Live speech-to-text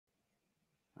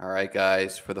All right,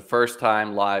 guys, for the first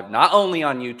time live, not only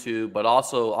on YouTube, but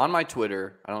also on my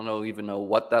Twitter. I don't even know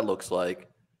what that looks like.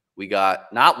 We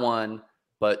got not one,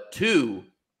 but two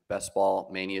Best Ball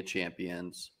Mania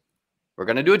champions. We're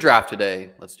going to do a draft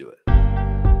today. Let's do it.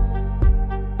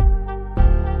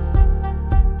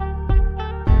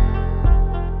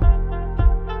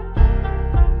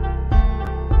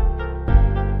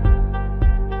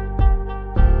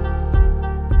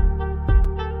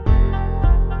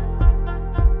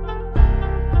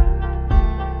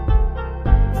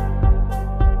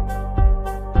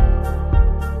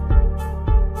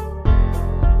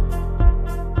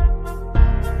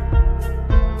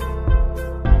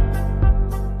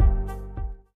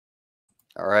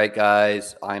 All right,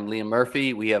 guys, I'm Liam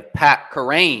Murphy. We have Pat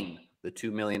Kerrane, the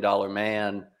 $2 million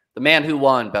man, the man who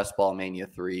won Best Ball Mania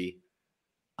 3.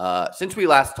 Since we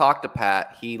last talked to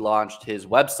Pat, he launched his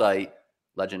website,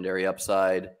 Legendary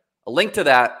Upside. A link to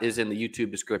that is in the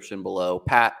YouTube description below.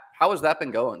 Pat, how has that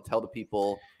been going? Tell the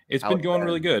people. It's been going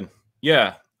really good.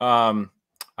 Yeah.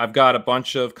 I've got a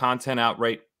bunch of content out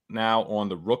right now on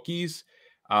the rookies.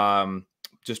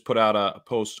 Just put out a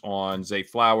post on Zay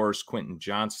Flowers, Quentin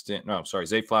Johnston. No, sorry,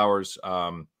 Zay Flowers,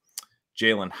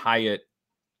 Jalen Hyatt,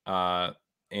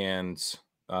 and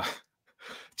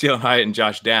Jalen Hyatt and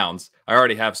Josh Downs. I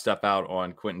already have stuff out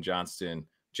on Quentin Johnston,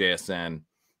 JSN,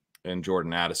 and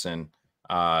Jordan Addison.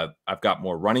 I've got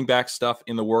more running back stuff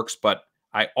in the works, but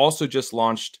I also just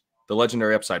launched the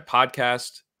Legendary Upside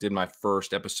podcast. Did my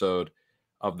first episode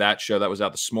of that show that was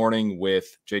out this morning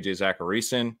with JJ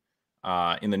Zachariason.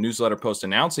 In the newsletter post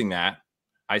announcing that,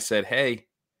 I said, hey,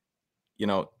 you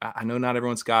know, I know not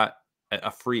everyone's got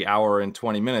a free hour and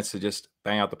 20 minutes to just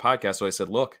bang out the podcast. So I said,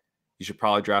 look, you should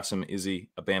probably draft some Izzy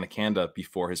Abanikanda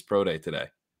before his pro day today.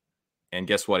 And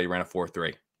guess what? He ran a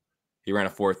 4.3. He ran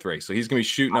a 4.3. So he's going to be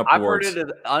shooting up towards. I've heard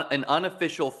it an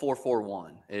unofficial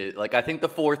 4.41. Like, I think the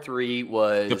 4.3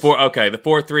 was. The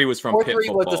 4.3 was from Pitt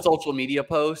 4.3 was the social media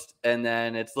post, and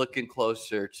then it's looking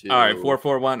closer to. All right,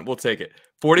 4.41. We'll take it.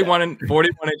 41 inch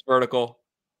vertical,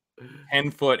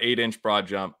 10-foot, 8-inch broad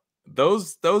jump.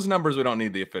 Those numbers, we don't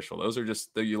need the official. Those are just,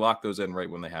 you lock those in right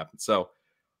when they happen. So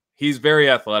he's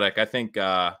very athletic. I think.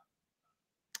 I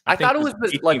thought it was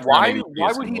like, why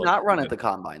would he not run at the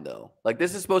combine though? Like,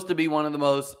 this is supposed to be one of the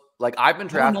most, like, I've been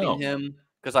drafting him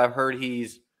because I've heard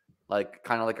he's like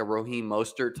kind of like a Raheem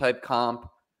Mostert type comp.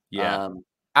 Yeah.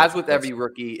 As with every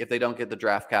rookie, if they don't get the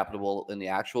draft capital in the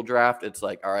actual draft, it's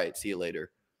like, all right, see you later.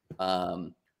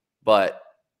 But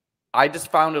I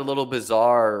just found it a little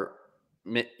bizarre,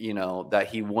 you know, that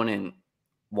he wouldn't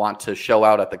want to show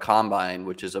out at the combine,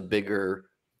 which is a bigger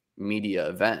media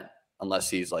event, unless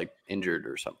he's like injured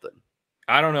or something.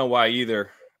 I don't know why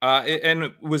either. And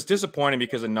it was disappointing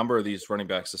because a number of these running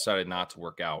backs decided not to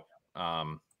work out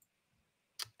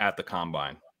at the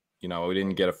combine. You know, we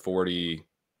didn't get a 40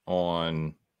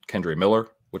 on Kendre Miller,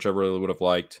 which I really would have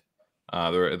liked.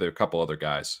 There are a couple other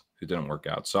guys who didn't work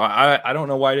out. So I don't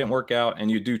know why it didn't work out. And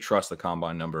you do trust the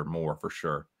combine number more for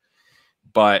sure.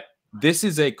 But this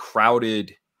is a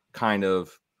crowded kind of,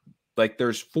 like,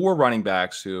 there's 4 running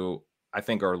backs who I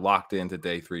think are locked into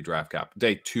day 3 draft cap,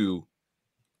 day 2,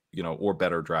 you know, or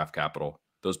better draft capital.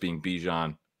 Those being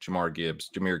Bijan,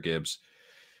 Jahmyr Gibbs,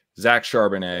 Zach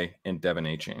Charbonnet, and Devin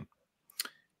Achane.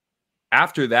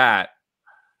 After that,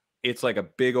 it's like a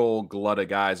big old glut of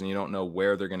guys, and you don't know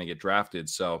where they're going to get drafted.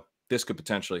 So this could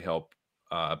potentially help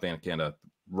Abanikanda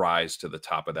rise to the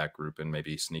top of that group and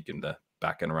maybe sneak into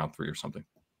back in around 3 or something.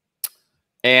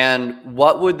 And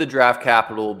what would the draft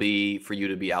capital be for you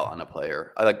to be out on a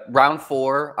player? Like, round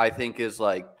 4, I think, is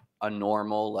like a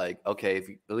normal, like, okay, if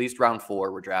you, at least round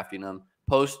 4, we're drafting them.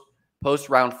 Post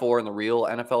round 4 in the real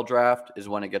NFL draft is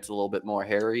when it gets a little bit more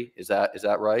hairy. Is that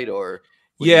right? Or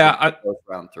post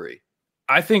round 3?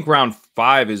 I think round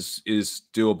 5 is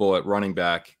doable at running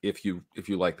back if you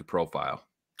like the profile.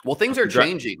 Well, things are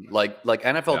changing. Like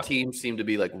NFL teams seem to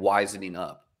be like wisening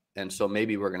up. And so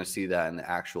maybe we're going to see that in the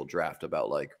actual draft about,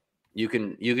 like, you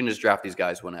can just draft these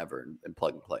guys whenever and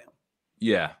plug and play them.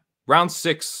 Yeah. Round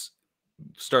 6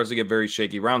 starts to get very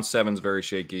shaky. Round 7 is very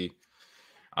shaky.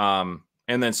 And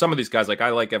then some of these guys, like, I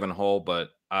like Evan Hull, but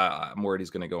I'm worried he's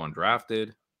going to go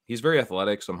undrafted. He's very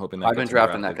athletic, so I'm hoping that I've been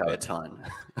drafting that guy a ton.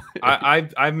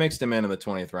 I've mixed him in the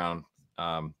 20th round.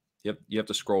 You have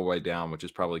to scroll way down, which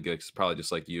is probably good. It's probably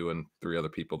just like you and 3 other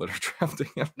people that are drafting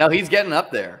him. No, he's getting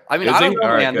up there. I mean, I don't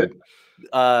know,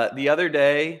 man. The other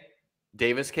day,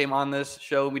 Davis came on this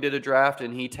show. We did a draft,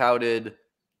 and he touted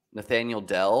Nathaniel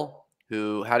Dell,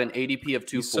 who had an ADP of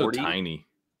 240. He's so tiny.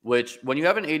 Which, when you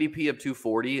have an ADP of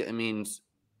 240, it means,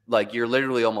 like, you're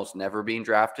literally almost never being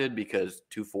drafted because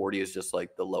 240 is just like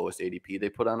the lowest ADP they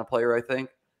put on a player, I think.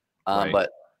 Right.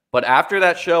 But after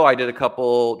that show, I did a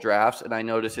couple drafts, and I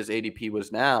noticed his ADP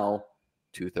was now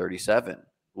 237,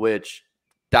 which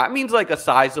that means like a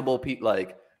sizable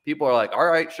like people are like, all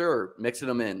right, sure, mixing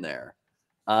them in there.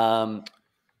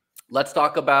 Let's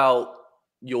talk about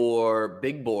your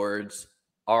big boards.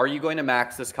 Are you going to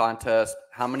max this contest?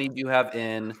 How many do you have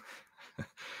in?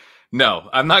 No,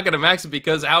 I'm not going to max it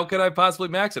because how could I possibly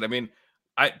max it? I mean,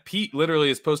 Pete literally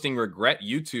is posting regret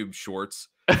YouTube shorts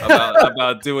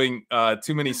about doing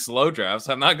too many slow drafts.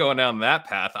 I'm not going down that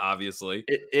path, obviously.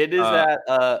 It is at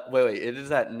wait, it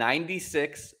is at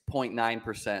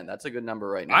 96.9%. That's a good number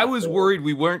right now. I was worried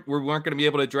we weren't going to be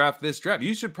able to draft this draft.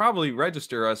 You should probably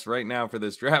register us right now for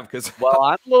this draft because well,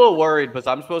 I'm a little worried because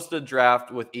I'm supposed to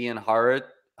draft with Ian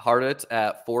Hart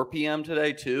at 4 p.m.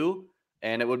 today too,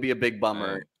 and it would be a big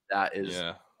bummer. That is,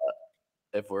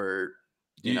 if we're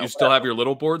you still have your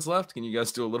little boards left. Can you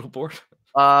guys do a little board?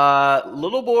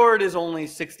 Little board is only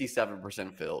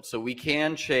 67% filled, so we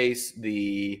can chase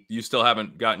the. You still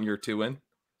haven't gotten your 2 in?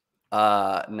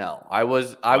 No, I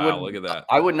would look at that.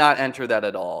 I would not enter that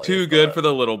at all. Too good for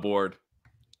the little board.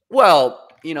 Well,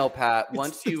 Pat,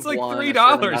 once you've like won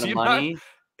 $3, money,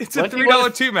 it's a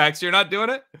 $3 2 max. You're not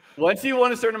doing it. Once you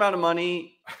won a certain amount of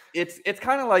money, it's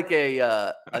kind of like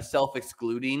a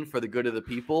self-excluding for the good of the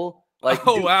people. Like,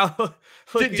 wow,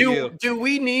 do you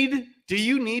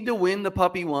need to win the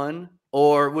puppy one,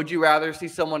 or would you rather see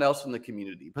someone else in the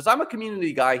community? Because I'm a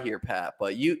community guy here, Pat,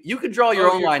 but you could draw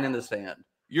your own line in the sand.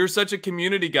 You're such a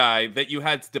community guy that you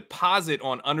had to deposit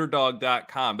on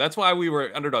underdog.com. That's why we were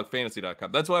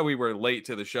underdogfantasy.com. That's why we were late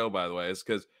to the show, by the way, is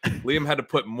because Liam had to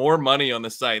put more money on the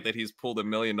site that he's pulled $1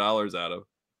 million out of.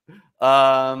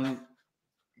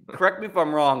 Correct me if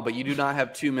I'm wrong, but you do not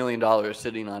have $2 million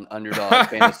sitting on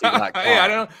underdogfantasy.com. Hey,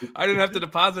 I didn't have to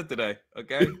deposit today.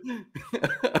 Okay.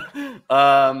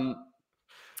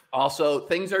 Also,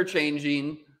 things are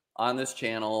changing on this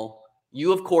channel.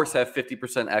 You, of course, have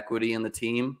 50% equity in the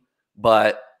team,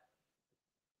 but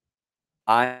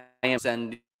I am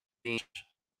sending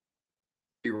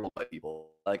people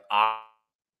like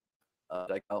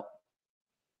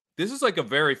this is like a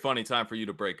very funny time for you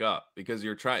to break up because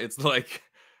you're trying. It's like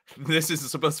this is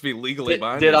supposed to be legally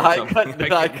binding.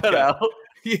 Did I cut out?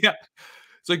 Yeah.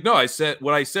 It's like, no,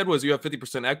 what I said was you have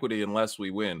 50% equity unless we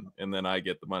win, and then I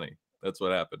get the money. That's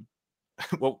what happened.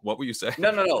 What were you saying?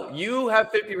 No. You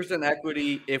have 50%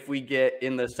 equity if we get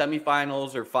in the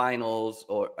semifinals or finals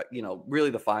or,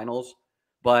 really the finals.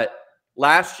 But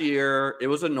last year, it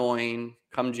was annoying.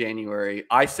 Come January,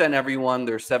 I sent everyone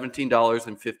their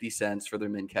 $17.50 for their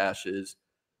min cashes.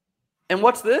 And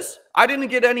what's this? I didn't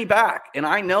get any back. And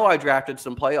I know I drafted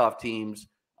some playoff teams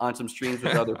on some streams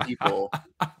with other people.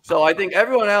 So I think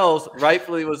everyone else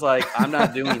rightfully was like, I'm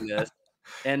not doing this.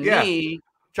 And me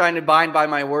trying to bind by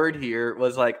my word here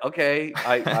was like, okay,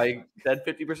 I said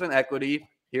 50% equity.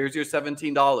 Here's your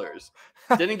 $17.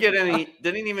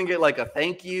 Didn't even get like a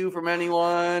thank you from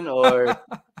anyone or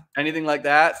anything like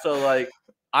that. So like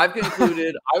I've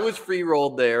concluded I was free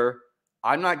rolled there.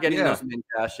 I'm not getting those min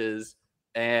cashes,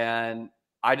 and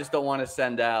I just don't want to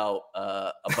send out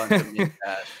a bunch of min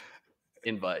cash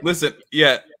invites. Listen,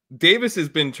 Davis has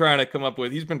been trying to come up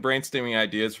with. He's been brainstorming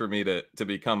ideas for me to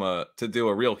do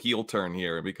a real heel turn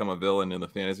here and become a villain in the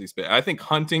fantasy space. I think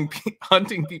hunting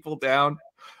people down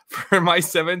for my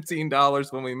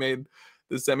 $17 when we made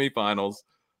the semifinals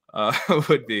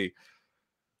would be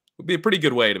a pretty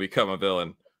good way to become a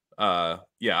villain. I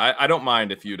don't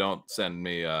mind if you don't send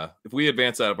me. If we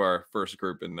advance out of our first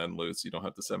group and then lose, you don't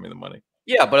have to send me the money.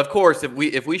 Yeah, but of course,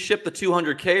 if we ship the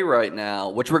 200K right now,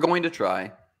 which we're going to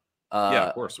try.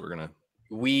 Of course we're gonna.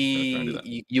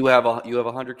 You have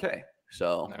 100K.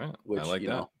 So I like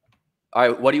that. All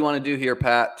right, what do you want to do here,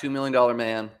 Pat? $2 million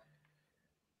man.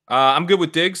 I'm good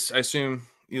with Diggs. I assume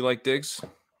you like Diggs.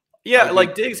 Yeah,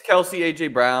 like Diggs, Kelsey,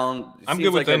 AJ Brown. I'm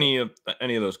good with any of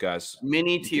those guys.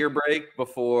 Mini tier break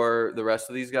before the rest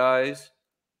of these guys.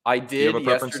 I did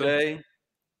yesterday.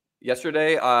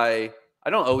 Yesterday, I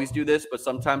don't always do this, but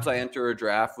sometimes I enter a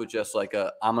draft with just like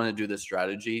I'm going to do this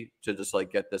strategy to just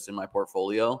like get this in my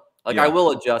portfolio. Like I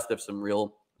will adjust if some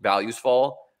real values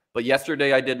fall. But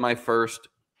yesterday I did my first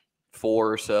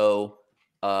 4 or so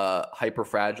hyper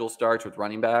fragile starts with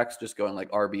running backs, just going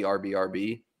like RB, RB,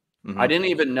 RB. Mm-hmm. I didn't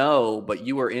even know, but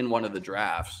you were in one of the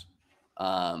drafts.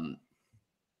 I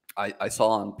saw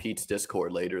on Pete's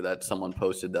Discord later that someone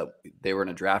posted that they were in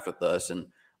a draft with us, and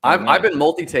I've been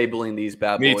multi-tabling these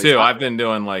bad boys. Me too. I've been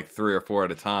doing like 3 or 4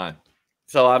 at a time.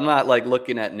 So I'm not like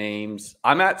looking at names.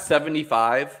 I'm at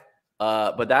 75,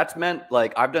 but that's meant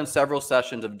like I've done several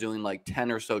sessions of doing like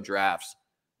 10 or so drafts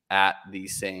at the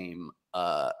same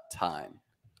time.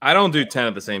 I don't do 10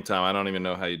 at the same time. I don't even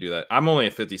know how you do that. I'm only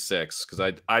at 56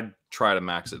 because I try to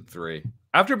max at 3.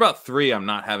 After about 3, I'm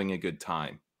not having a good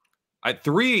time. At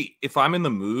 3, if I'm in the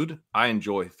mood, I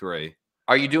enjoy 3.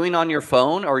 Are you doing on your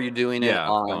phone or are you doing it Yeah,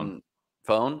 phone. on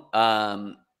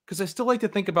phone? Because I still like to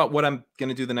think about what I'm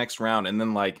gonna do the next round, and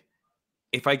then like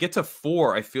if I get to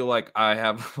 4, I feel like I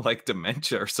have like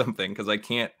dementia or something because I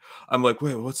can't. I'm like,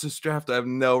 wait, what's this draft? I have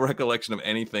no recollection of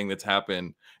anything that's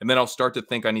happened, and then I'll start to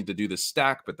think I need to do this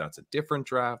stack, but that's a different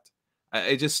draft.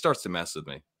 It just starts to mess with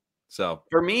me. So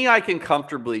For me, I can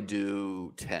comfortably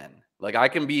do 10. Like I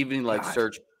can be even like God,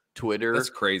 search Twitter that's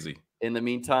crazy. in the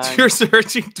meantime. You're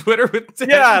searching Twitter with 10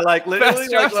 Yeah, like literally,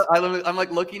 like drafts? I'm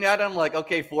like looking at it. I'm like,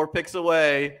 okay, 4 picks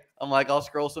away. I'm like, I'll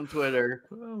scroll some Twitter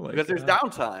Oh my because there's God.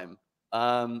 downtime.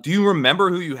 Do you remember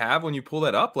who you have when you pull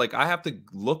that up? Like I have to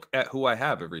look at who I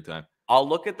have every time. I'll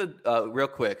look at the real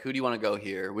quick. Who do you want to go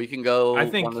here? We can I go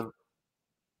think one of.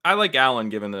 I like Allen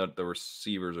given that the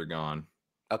receivers are gone.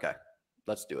 Okay,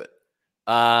 let's do it.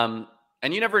 And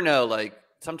you never know. Like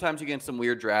sometimes you get some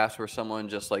weird drafts where someone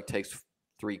just like takes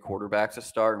 3 quarterbacks to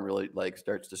start and really like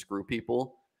starts to screw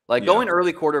people. Like Yeah. going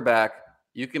early quarterback,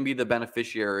 you can be the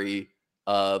beneficiary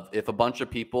of if a bunch of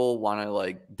people want to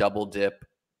like double dip.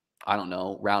 I don't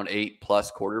know, round 8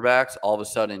 plus quarterbacks. All of a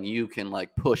sudden, you can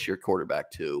like push your quarterback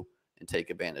 2 and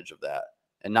take advantage of that,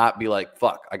 and not be like,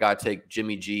 "Fuck, I gotta take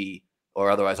Jimmy G,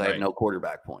 or otherwise I have Right. no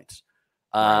quarterback points."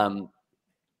 Right.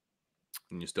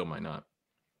 And you still might not.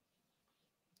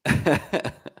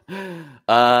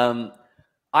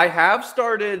 I have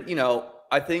started,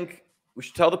 I think we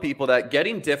should tell the people that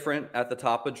getting different at the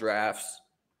top of drafts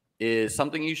is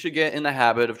something you should get in the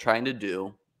habit of trying to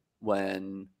do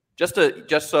when just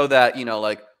so that,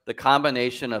 like the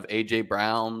combination of AJ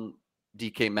Brown,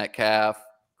 DK Metcalf,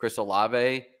 Chris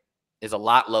Olave is a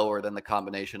lot lower than the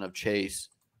combination of Chase,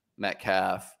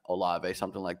 Metcalf, Olave,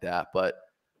 something like that. But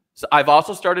so I've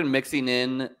also started mixing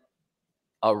in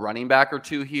a running back or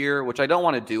 2 here, which I don't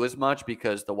want to do as much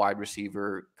because the wide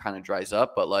receiver kind of dries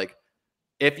up. But like,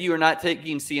 if you are not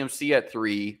taking CMC at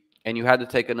 3 and you had to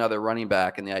take another running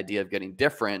back and the idea of getting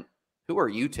different, who are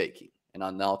you taking? And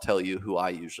I'll tell you who I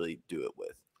usually do it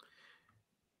with.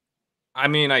 I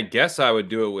mean, I guess I would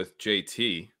do it with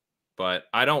JT, but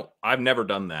I've never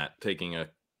done that, taking a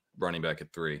running back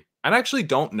at 3. I actually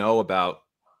don't know about,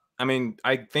 I mean,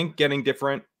 I think getting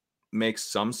different makes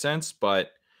some sense,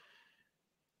 but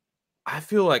I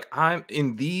feel like I'm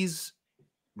in these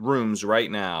rooms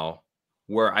right now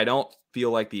where I don't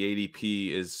feel like the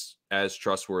ADP is as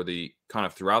trustworthy kind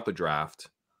of throughout the draft.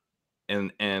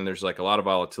 And there's like a lot of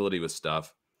volatility with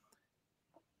stuff.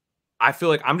 I feel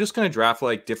like I'm just going to draft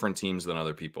like different teams than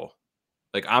other people.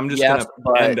 Like I'm just Yes, going to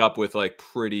but end up with like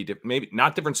pretty maybe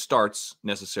not different starts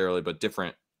necessarily, but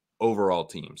different overall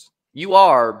teams. you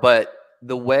are. But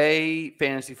the way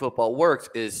fantasy football works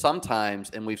is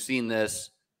sometimes, and we've seen this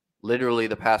literally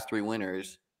the past 3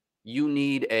 winners, you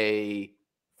need a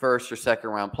first or second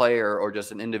round player or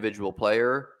just an individual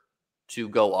player to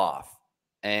go off.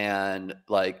 And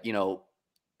like,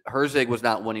 Herzig was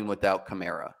not winning without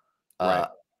Kamara. Right.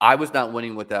 I was not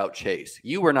winning without Chase.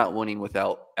 You were not winning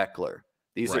without Eckler.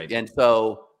 These Right. are, and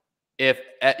so if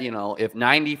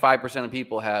 95% of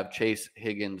people have Chase,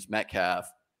 Higgins,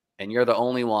 Metcalf, and you're the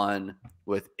only one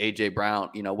with AJ Brown,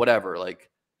 whatever. Like,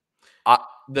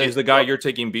 Is the guy you're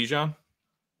taking Bijan?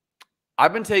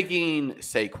 I've been taking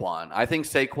Saquon. I think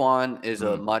Saquon is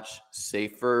a much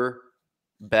safer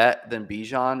bet than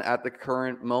Bijan at the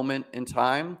current moment in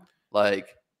time. Like,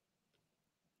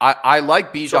 I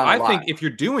like Bijan. So I a lot. think if you're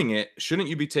doing it, shouldn't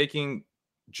you be taking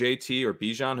JT or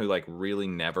Bijan, who like really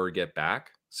never get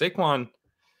back? Saquon,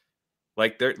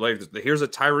 like here's a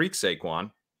Tyreek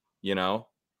Saquon,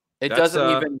 It that's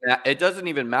doesn't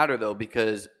even matter though,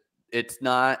 because it's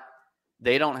not.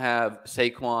 They don't have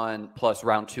Saquon plus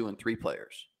round 2 and 3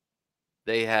 players.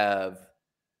 They have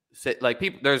like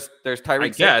people. There's Tyreek. I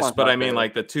guess, Saquons but out I mean, there.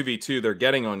 like the 2v2 they're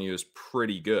getting on you is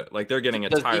pretty good. Like they're getting a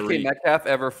Does DK Tyreek. Metcalf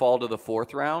ever fall to the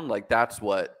 4th round? Like that's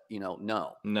what no.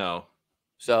 No,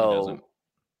 he doesn't. So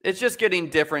it's just getting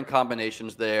different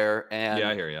combinations there. And Yeah,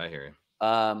 I hear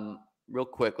you. Real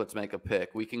quick, let's make a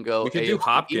pick. We can go. We could do AFC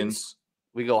Hopkins. East.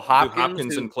 We go Hopkins. Do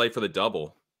Hopkins and play for the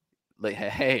double. Like,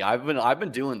 hey, I've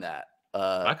been doing that.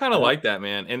 I kind of like that,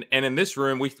 man. And in this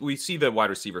room, we see the wide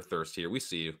receiver thirst here. We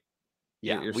see you.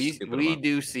 Yeah, You're we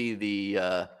do see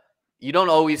the. You don't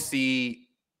always see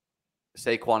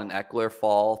Saquon and Eckler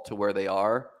fall to where they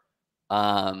are,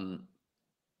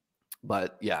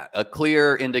 but yeah, a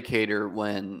clear indicator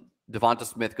when Devonta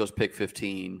Smith goes pick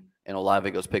 15 and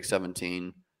Olave goes pick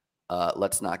 17.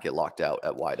 Let's not get locked out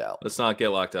at wide out. Let's not get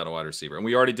locked out of wide receiver. And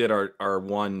we already did our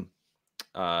one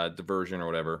diversion or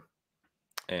whatever.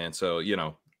 And so, you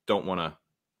know, don't want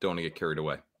to get carried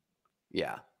away.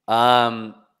 Yeah.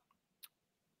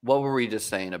 What were we just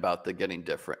saying about the getting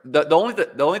different? The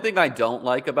only thing I don't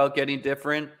like about getting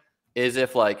different is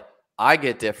if like I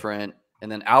get different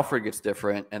and then Alfred gets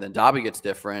different and then Dobby gets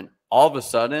different, all of a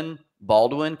sudden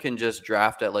Baldwin can just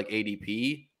draft at like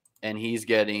ADP and he's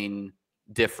getting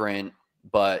different,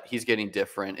 but he's getting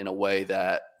different in a way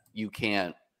that you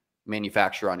can't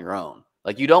manufacture on your own.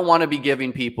 Like you don't want to be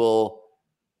giving people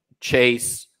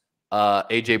Chase,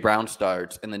 AJ Brown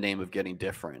starts in the name of getting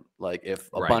different. Like if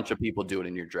a bunch of people do it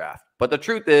in your draft. But the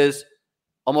truth is,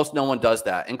 almost no one does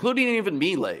that, including even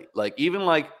me late. Like even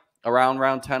like around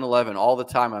round 10, 11, all the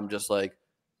time, I'm just like,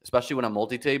 especially when I'm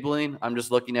multi-tabling, I'm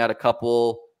just looking at a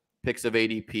couple picks of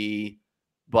ADP.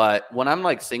 But when I'm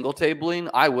like single tabling,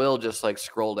 I will just like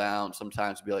scroll down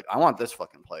sometimes and be like, I want this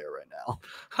fucking player right now.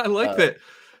 I like that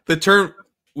the term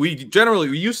we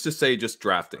used to say just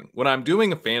drafting. When I'm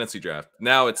doing a fantasy draft,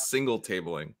 now it's single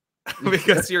tabling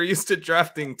because you're used to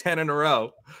drafting 10 in a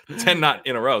row. 10 not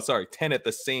in a row, sorry, 10 at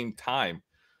the same time.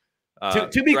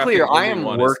 To be clear, I am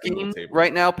working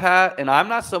right now, Pat, and I'm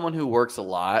not someone who works a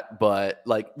lot, but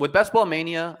like with Best Ball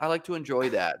Mania, I like to enjoy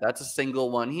that. That's a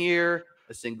single one here,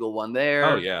 a single one there.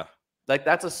 Oh, yeah. Like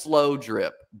that's a slow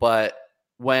drip. But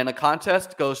when a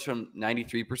contest goes from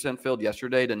 93% filled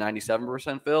yesterday to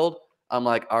 97% filled, I'm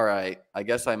like, all right, I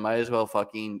guess I might as well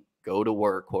fucking go to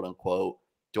work, quote unquote.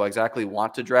 Do I exactly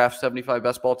want to draft 75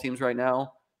 best ball teams right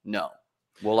now? No.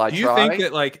 Will I try? Do you think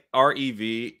that like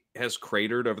REV has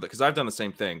cratered over because I've done the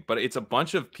same thing, but it's a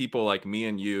bunch of people like me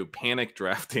and you panic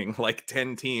drafting like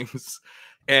 10 teams.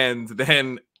 And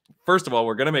then first of all,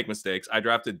 we're gonna make mistakes. I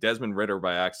drafted Desmond Ridder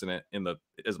by accident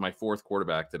as my fourth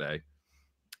quarterback today.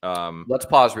 Let's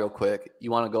pause real quick. You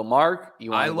want to go Mark?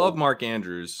 I love Mark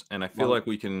Andrews, and I feel like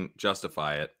we can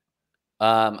justify it.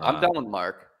 I'm done with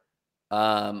Mark.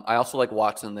 I also like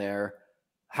Watson there.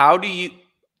 How do you?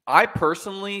 I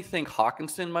personally think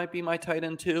Hawkinson might be my tight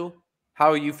end too. How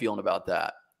are you feeling about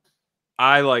that?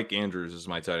 I like Andrews as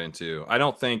my tight end too. I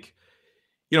don't think,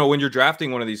 when you're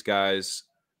drafting one of these guys,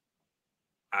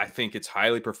 I think it's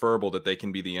highly preferable that they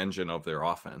can be the engine of their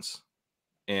offense.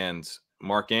 And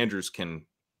Mark Andrews can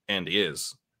and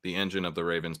is the engine of the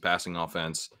Ravens passing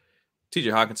offense.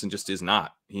 TJ Hawkinson just is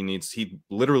not. He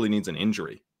literally needs an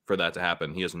injury for that to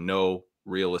happen. He has no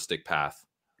realistic path.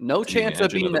 No chance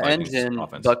of being the engine,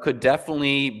 but could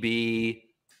definitely be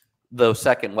the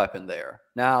second weapon there.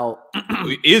 Now,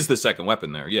 is the second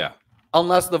weapon there, yeah.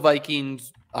 Unless the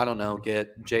Vikings, I don't know,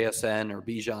 get JSN or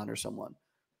Bijan or someone.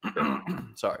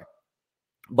 Sorry.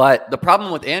 But the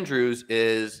problem with Andrews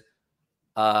is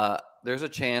there's a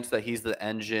chance that he's the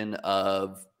engine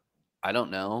of, I don't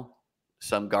know,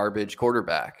 some garbage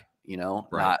quarterback,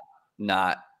 right.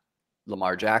 not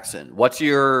Lamar Jackson. What's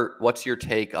your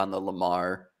take on the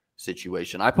Lamar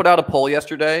situation? I put out a poll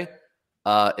yesterday.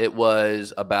 It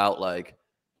was about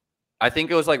I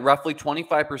think it was roughly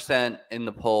 25% in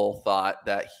the poll thought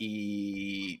that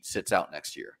he sits out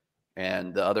next year,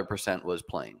 and the other percent was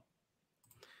playing.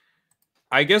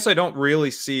 I guess I don't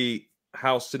really see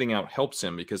how sitting out helps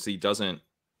him because he just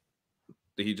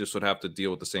would have to deal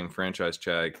with the same franchise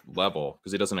tag level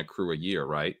because he doesn't accrue a year,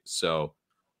 right? So,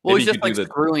 well, he's just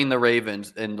screwing the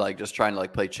Ravens and just trying to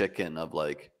play chicken of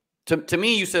to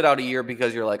me, you sit out a year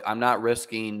because you're I'm not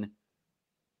risking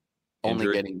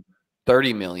only getting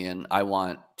 30 million. I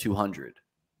want 200.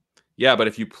 Yeah, but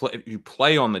if you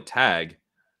play on the tag,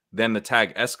 then the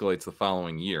tag escalates the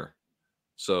following year.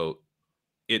 So,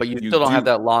 but you still don't have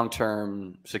that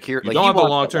long-term security. You don't have the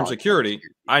long-term security.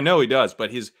 I know he does,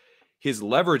 but his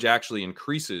leverage actually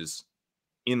increases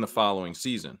in the following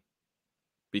season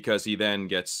because he then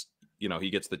gets, he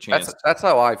gets the chance. That's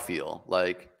how I feel.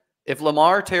 If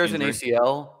Lamar tears an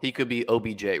ACL, he could be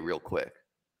OBJ real quick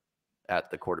at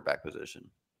the quarterback position.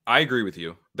 I agree with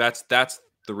you. That's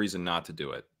the reason not to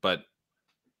do it. But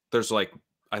there's I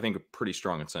think a pretty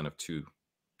strong incentive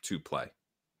to play.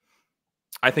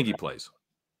 I think he plays.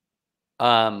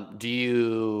 Do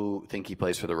you think he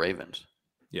plays for the Ravens?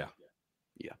 Yeah.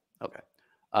 Yeah. Okay.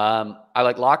 I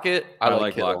like Lockett. I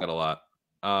like Lockett a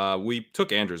lot. We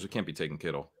took Andrews. We can't be taking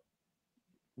Kittle.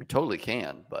 We totally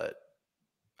can, but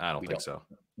I don't think so.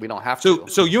 We don't have to.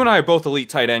 So you and I are both elite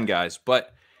tight end guys,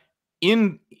 but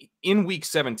in week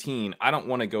 17, I don't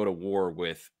want to go to war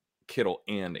with Kittle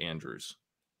and Andrews.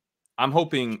 I'm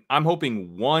hoping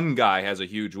one guy has a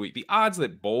huge week. The odds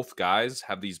that both guys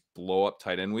have these blow up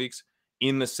tight end weeks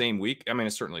in the same week, I mean,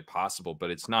 it's certainly possible,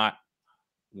 but it's not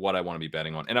what I want to be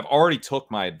betting on. And I've already took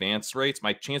my advance rates,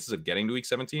 my chances of getting to week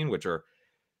 17, which are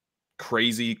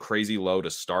crazy, crazy low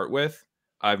to start with,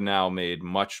 I've now made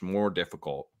much more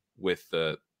difficult with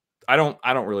the. I don't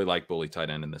really like bully tight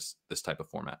end in this type of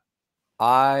format.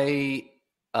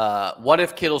 What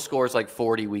if Kittle scores like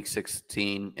 40 week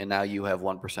 16 and now you have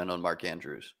 1% on Mark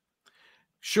Andrews?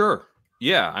 Sure.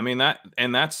 Yeah. I mean,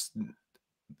 that's,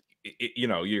 you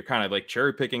know, you're kind of like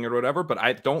cherry picking or whatever, but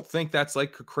I don't think that's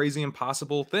like a crazy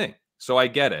impossible thing. So I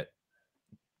get it.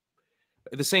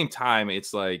 At the same time,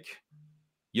 it's like,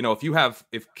 you know,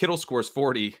 if Kittle scores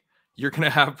 40, you're going to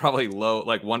have probably low,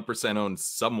 like 1% on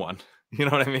someone. You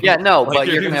know what I mean? Yeah, no, like but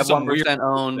you're going to have some weird 1% that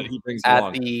owned he brings at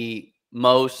along. the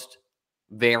most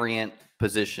variant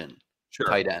position, Sure.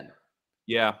 tight end.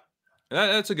 Yeah,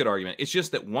 that's a good argument. It's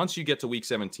just that once you get to week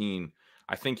 17,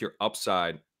 I think your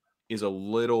upside is a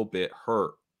little bit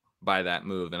hurt by that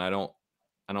move, and I don't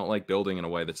like building in a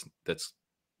way that's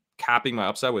capping my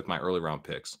upside with my early round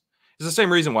picks. It's the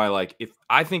same reason why, like,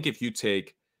 if you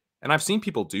take, and I've seen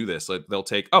people do this, like they'll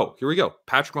take, oh, here we go,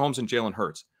 Patrick Mahomes and Jalen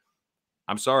Hurts.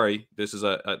 I'm sorry, this is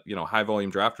a you know, high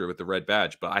volume drafter with the red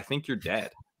badge, but I think you're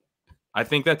dead. I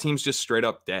think that team's just straight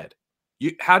up dead.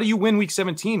 How do you win week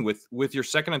 17 with your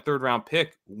second and third round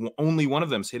pick? Only one of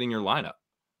them's hitting your lineup.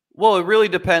 Well, it really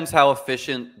depends how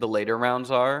efficient the later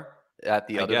rounds are at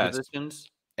the I other guess. positions.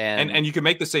 And you can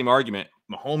make the same argument.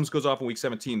 Mahomes goes off in week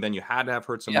 17, then you had to have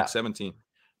Hurts in week 17.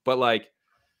 But like,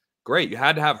 great, you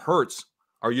had to have Hurts.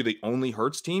 Are you the only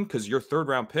Hurts team? Because your third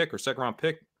round pick or second round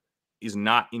pick is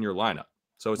not in your lineup.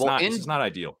 So it's not, this is not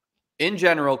ideal. In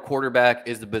general, quarterback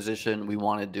is the position we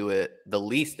want to do it the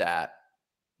least at.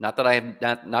 Not that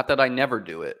I never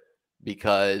do it,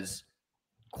 because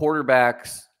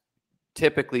quarterbacks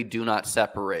typically do not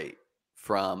separate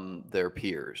from their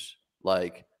peers.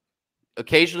 Like,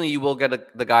 occasionally you will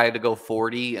get the guy to go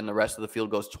 40 and the rest of the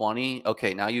field goes 20.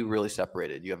 Okay, now you really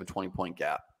separated. You have a 20-point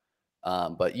gap.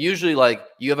 But usually, like,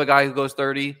 you have a guy who goes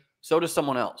 30, so does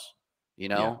someone else. You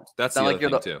know, yeah, that's the other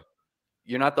thing too.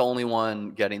 You're not the only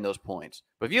one getting those points.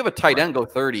 But if you have a tight end go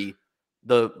 30,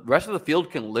 the rest of the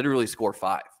field can literally score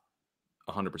 5.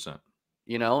 100%.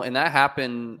 You know, and that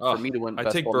happened for me to win. I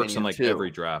take Burks in like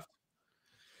every draft.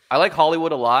 I like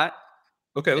Hollywood a lot.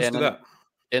 Okay, let's do that.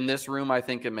 In this room, I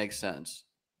think it makes sense.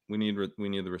 We need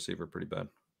the receiver pretty bad.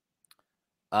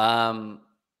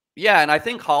 Yeah, and I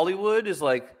think Hollywood is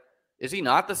like, is he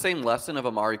not the same lesson of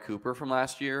Amari Cooper from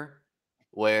last year,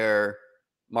 where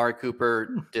Amari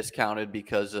Cooper discounted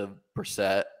because of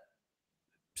Brissett,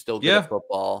 still good at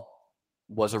football,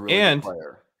 was a really good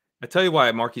player. I tell you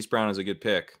why Marquise Brown is a good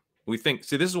pick. We think,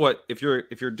 see, this is what, if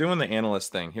you're doing the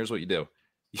analyst thing, here's what you do.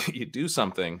 You do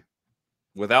something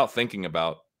without thinking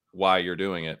about why you're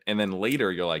doing it. And then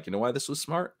later you're like, you know why this was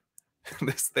smart?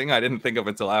 This thing I didn't think of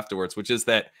until afterwards, which is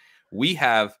that we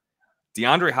have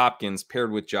DeAndre Hopkins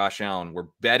paired with Josh Allen. We're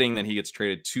betting that he gets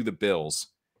traded to the Bills.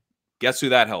 Guess who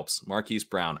that helps? Marquise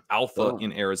Brown, alpha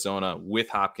in Arizona with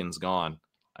Hopkins gone.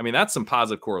 I mean, that's some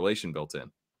positive correlation built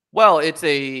in. Well, it's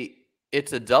a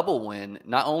double win.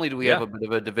 Not only do we have a bit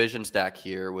of a division stack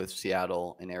here with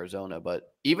Seattle and Arizona,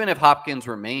 but even if Hopkins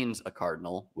remains a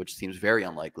Cardinal, which seems very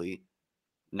unlikely,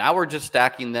 now we're just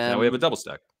stacking them. Now we have a double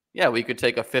stack. Yeah, we could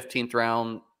take a 15th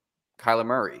round Kyler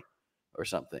Murray or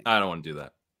something. I don't want to do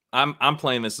that. I'm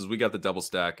playing this as we got the double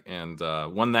stack, and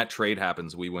when that trade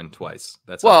happens, we win twice.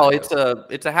 That's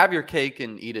it's a have your cake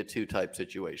and eat it too type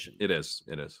situation. It is.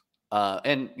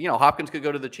 And you know, Hopkins could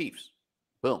go to the Chiefs.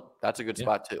 Boom, that's a good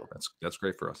spot too. That's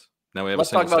great for us. Now we have. Let's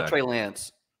talk about Trey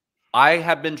Lance. I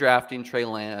have been drafting Trey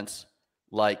Lance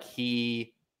like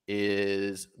he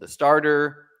is the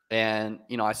starter, and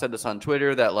you know, I said this on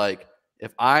Twitter that like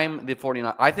if I'm the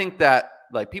 49, I think that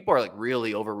like people are like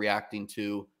really overreacting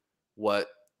to what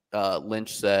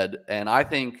Lynch said, and I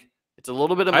think it's a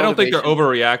little bit of motivation. I don't think they're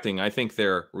overreacting. I think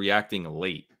they're reacting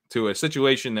late to a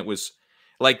situation that was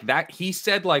like that. He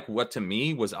said like what to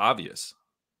me was obvious.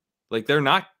 Like they're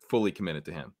not fully committed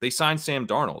to him. They signed Sam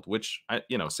Darnold, which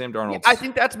Sam Darnold. I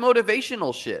think that's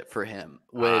motivational shit for him.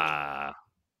 Which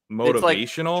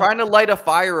motivational, like trying to light a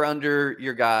fire under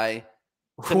your guy.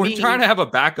 We're trying to have a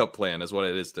backup plan, is what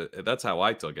it is. That's how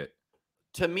I took it.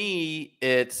 To me,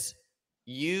 it's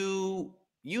you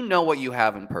know what you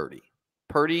have in Purdy.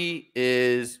 Purdy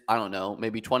is, I don't know,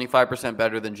 maybe 25%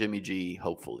 better than Jimmy G,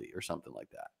 hopefully, or something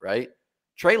like that, right?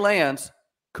 Trey Lance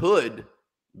could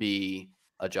be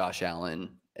a Josh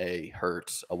Allen, a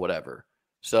Hurts, a whatever.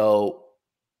 So,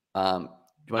 I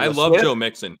love Joe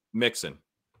Mixon.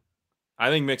 I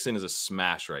think Mixon is a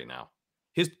smash right now.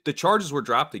 The charges were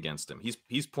dropped against him.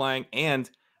 He's playing, and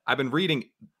I've been reading.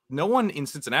 No one in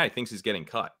Cincinnati thinks he's getting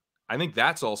cut. I think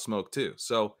that's all smoke too.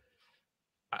 So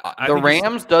the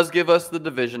Rams does give us the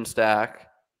division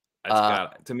stack.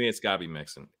 To me, it's got to be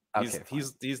Mixon. Okay, fine.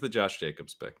 He's the Josh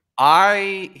Jacobs pick.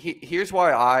 Here's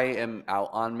why I am out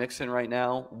on Mixon right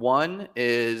now. One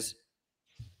is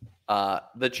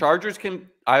the Chargers can.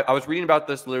 I was reading about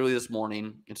this literally this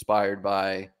morning, inspired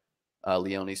by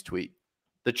Leone's tweet.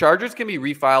 The Chargers can be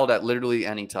refiled at literally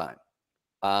any time.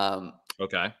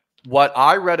 Okay. What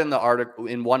I read in the article,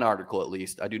 in one article at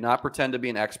least, I do not pretend to be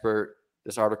an expert.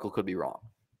 This article could be wrong.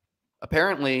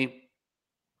 Apparently,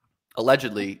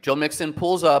 allegedly, Joe Mixon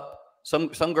pulls up.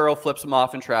 Some girl flips him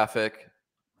off in traffic.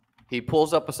 He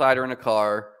pulls up beside her in a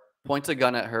car, points a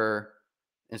gun at her,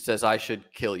 and says, "I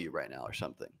should kill you right now," or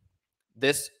something.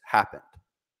 This happened.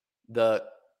 The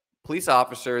police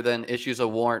officer then issues a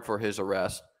warrant for his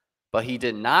arrest, but he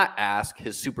did not ask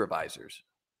his supervisors,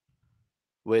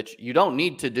 which you don't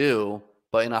need to do,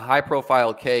 but in a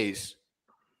high-profile case,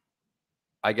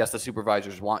 I guess the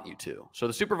supervisors want you to. So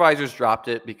the supervisors dropped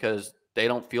it because they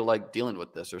don't feel like dealing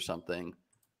with this or something.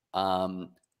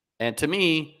 And to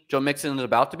me, Joe Mixon is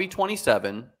about to be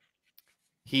 27.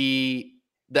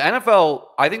 The NFL,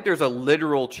 I think there's a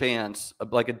literal chance,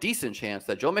 like a decent chance,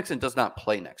 that Joe Mixon does not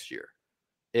play next year.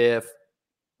 If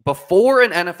before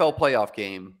an NFL playoff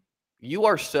game, you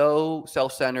are so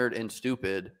self-centered and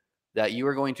stupid that you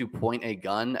are going to point a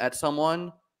gun at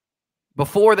someone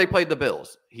before they played the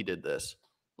Bills, he did this.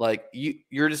 Like,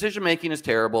 your decision-making is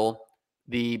terrible.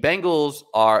 The Bengals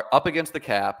are up against the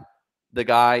cap. The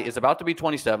guy is about to be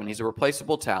 27. He's a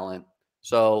replaceable talent.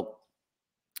 So,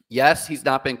 yes, he's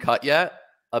not been cut yet.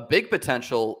 A big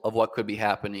potential of what could be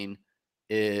happening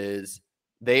is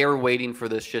they are waiting for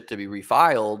this shit to be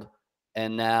refiled,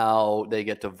 and now they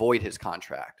get to void his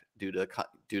contract due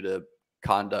to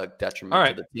conduct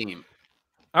detriment to the team.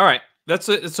 All right.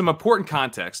 It's some important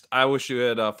context. I wish you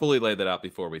had fully laid that out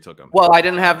before we took him. Well, I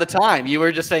didn't have the time. You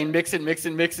were just saying Mixon.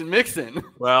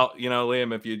 Well,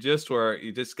 Liam, if you just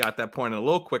got that point a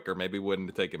little quicker, maybe wouldn't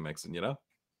have taken Mixon,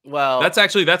 Well, that's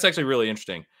actually really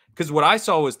interesting, because what I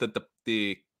saw was that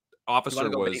the officer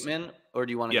was Bateman, or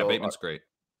do you want to go? Bateman's great.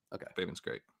 Okay, Bateman's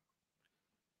great.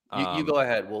 You go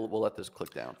ahead. We'll let this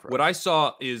click down. What I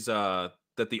saw is that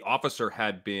the officer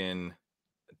had been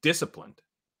disciplined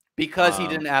because he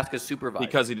didn't ask his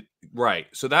supervisor. Right.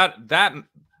 So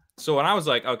so when I was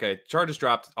like, okay, charges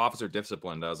dropped, officer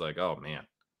disciplined, I was like, oh man,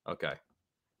 okay.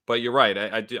 But you're right.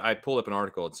 I pulled up an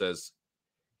article. It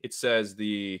says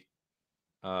the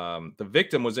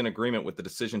victim was in agreement with the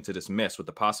decision to dismiss, with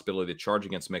the possibility the charge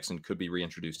against Mixon could be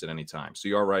reintroduced at any time. So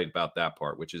you are right about that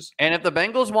part, which is. And if the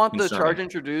Bengals want the charge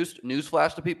introduced,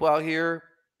 newsflash to people out here,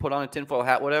 put on a tinfoil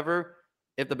hat, whatever.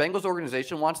 If the Bengals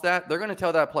organization wants that, they're going to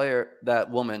tell that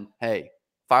woman, hey,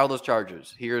 file those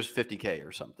charges. Here's $50K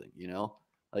or something,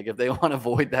 Like, if they want to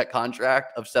void that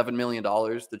contract of $7 million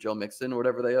to Joe Mixon or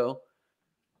whatever they owe.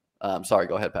 Sorry,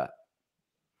 go ahead, Pat.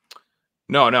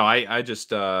 No, I just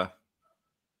that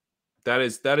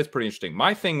is pretty interesting.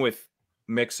 My thing with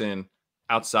Mixon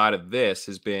outside of this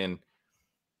has been,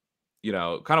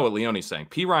 kind of what Leone's saying.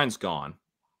 Perine's gone,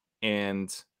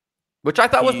 and which I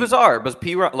thought was bizarre, but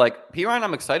Perine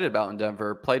I'm excited about in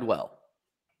Denver, played well.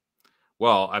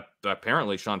 Well,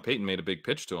 apparently Sean Payton made a big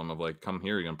pitch to him of like, come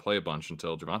here, you're going to play a bunch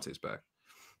until Javante's back.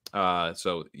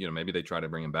 So, maybe they tried to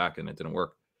bring him back and it didn't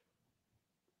work.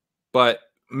 But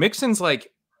Mixon's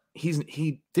like,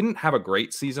 he didn't have a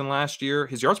great season last year.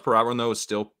 His yards per hour, though, is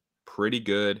still pretty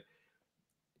good.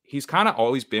 He's kind of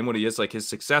always been what he is. Like, his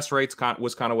success rates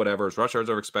was kind of whatever. His rush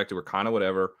yards over expected were kind of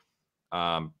whatever.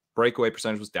 Breakaway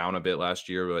percentage was down a bit last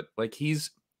year, but like he's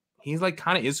like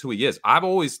kind of is who he is. I've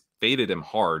always faded him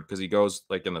hard because he goes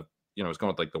like in the was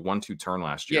going with like the 1-2 turn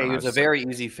last year. Yeah, he was a very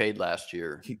easy fade last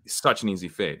year. He's such an easy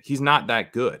fade. He's not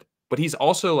that good, but he's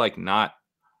also like not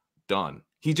done.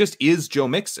 He just is Joe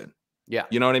Mixon. Yeah,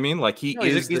 you know what I mean? Like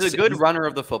he's a good runner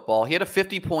of the football. He had a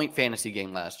 50-point fantasy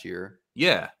game last year.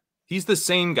 Yeah, he's the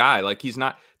same guy. Like he's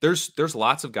not. There's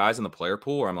lots of guys in the player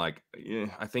pool where I'm like, yeah,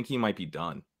 I think he might be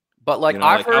done. But like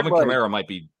I've heard, Alvin Kamara might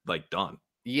be like done.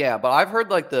 Yeah, but I've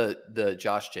heard like the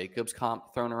Josh Jacobs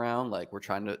comp thrown around. Like we're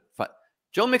trying to find.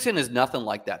 Joe Mixon is nothing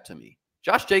like that to me.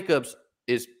 Josh Jacobs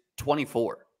is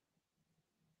 24.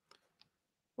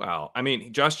 Wow. I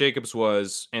mean, Josh Jacobs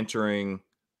was entering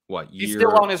what year? He's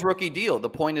still on his rookie deal. The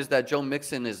point is that Joe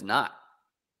Mixon is not.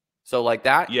 So like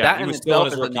that. Yeah, that he in was still in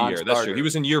itself his rookie year. That's true. He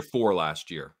was in year 4 last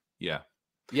year. Yeah.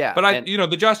 Yeah. But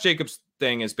the Josh Jacobs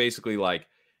thing is basically like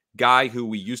guy who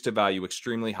we used to value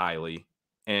extremely highly,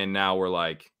 and now we're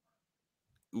like,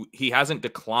 he hasn't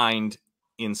declined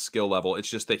in skill level. It's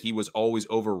just that he was always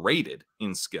overrated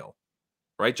in skill,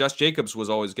 right? Josh Jacobs was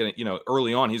always getting,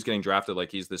 early on, he's getting drafted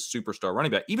like he's this superstar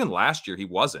running back. Even last year, he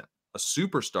wasn't a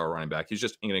superstar running back. He's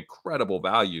just an incredible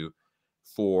value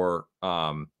for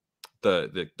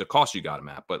the cost you got him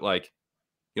at. But like,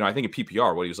 I think in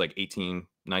PPR, what he was like 18,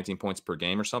 19 points per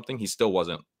game or something. He still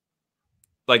wasn't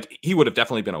like, he would have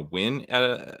definitely been a win at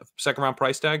a second round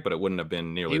price tag, but it wouldn't have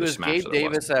been nearly He the was smash Gabe that it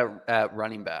was. Davis at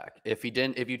running back. If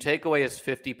you take away his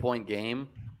 50-point game,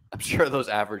 I'm sure those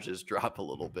averages drop a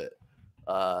little bit.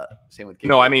 Same with Gabe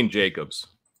No, I Davis. mean Jacobs.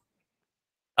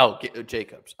 Oh,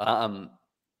 Jacobs. I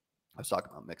was talking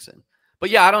about Mixon, but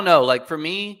yeah, I don't know. Like for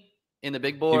me in the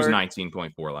big board, He was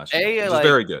 19.4 last year, which is like,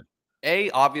 very good.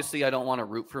 Obviously, I don't want to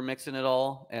root for Mixon at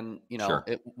all, and Sure.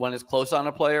 when it's close on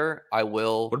a player, I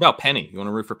will. What about Penny? You want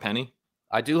to root for Penny?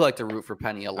 I do like to root for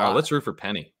Penny a lot. All right, let's root for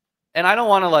Penny. And I don't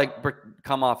want to like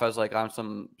come off as like I'm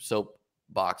some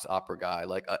soapbox opera guy.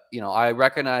 Like, I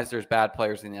recognize there's bad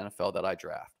players in the NFL that I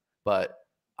draft, but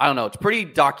I don't know. It's pretty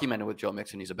documented with Joe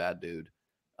Mixon. He's a bad dude.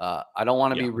 I don't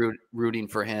want to be rooting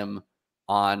for him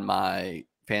on my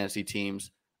fantasy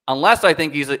teams unless I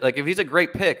think he's like, if he's a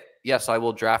great pick, yes, I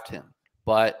will draft him.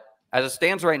 But as it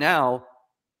stands right now,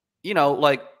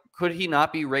 like, could he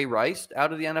not be Ray Rice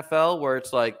out of the NFL where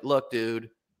it's like, look, dude,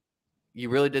 you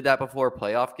really did that before a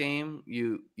playoff game?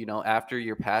 After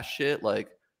your past shit, like,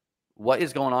 what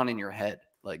is going on in your head?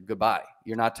 Like, goodbye.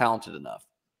 You're not talented enough.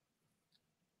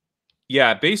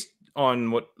 Yeah, based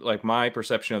on what like my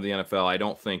perception of the NFL, I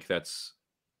don't think that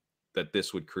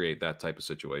this would create that type of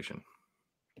situation.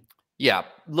 Yeah,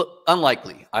 look,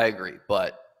 unlikely. I agree,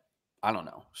 but I don't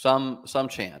know. Some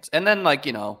chance. And then like,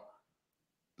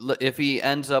 if he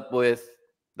ends up with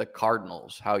the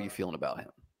Cardinals, how are you feeling about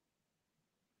him?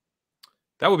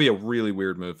 That would be a really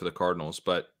weird move for the Cardinals,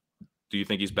 but do you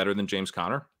think he's better than James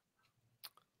Conner?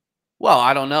 Well,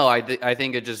 I don't know. I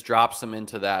think it just drops him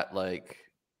into that, like,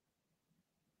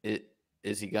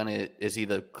 is he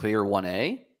the clear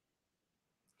 1A?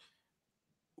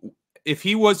 If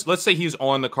he was, let's say he's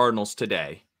on the Cardinals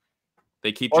today,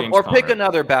 they keep James or Conner. pick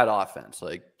another bad offense.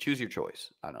 Like, choose your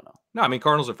choice. I don't know. No, I mean,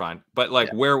 Cardinals are fine. But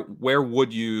like, where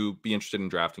would you be interested in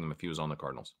drafting him if he was on the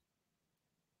Cardinals?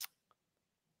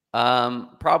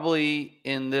 Probably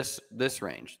in this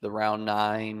range, the round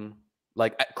 9,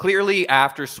 like clearly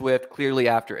after Swift, clearly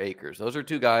after Akers. Those are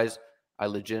two guys I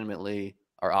legitimately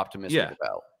are optimistic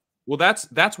about. Well,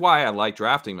 that's why I like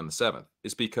drafting him in the 7th,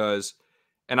 is because,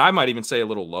 and I might even say a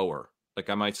little lower. Like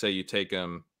I might say you take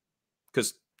him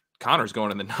because Connor's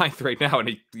going in the 9th right now, and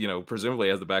he, presumably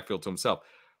has the backfield to himself.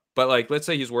 But like, let's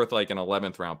say he's worth like an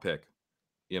 11th round pick.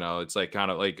 It's like kind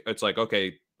of like, it's like,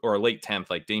 okay, or a late 10th,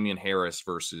 like Damian Harris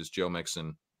versus Joe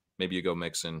Mixon. Maybe you go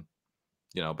Mixon,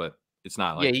 but it's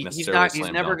not like necessarily.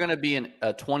 He's never going to be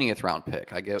a 20th round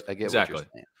pick. I get exactly what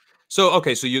you're saying. So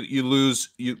okay, so you lose.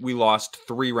 We lost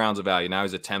 3 rounds of value. Now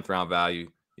he's a 10th round value.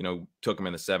 Took him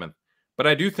in the 7th. But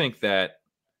I do think that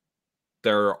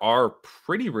there are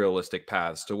pretty realistic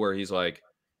paths to where he's like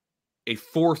a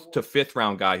 4th to 5th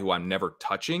round guy who I'm never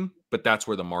touching, but that's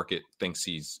where the market thinks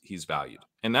he's valued.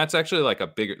 And that's actually like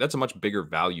that's a much bigger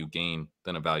value gain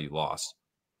than a value loss.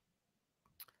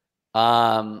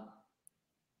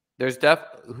 There's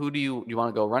who do you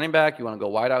want to go running back? You want to go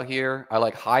wide out here? I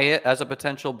like Hyatt as a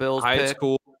potential Bills Hyatt's pick.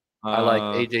 cool. I like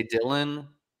AJ Dillon.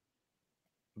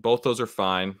 Both those are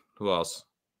fine. Who else?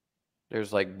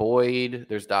 There's like Boyd.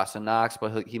 There's Dawson Knox,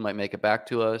 but he might make it back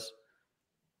to us.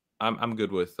 I'm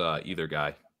good with either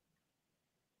guy.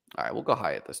 All right, we'll go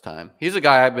Hyatt this time. He's a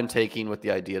guy I've been taking with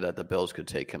the idea that the Bills could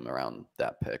take him around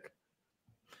that pick.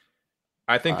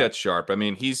 I think that's sharp. I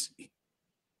mean,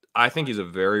 I think he's a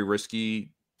very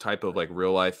risky type of like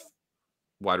real life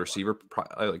wide receiver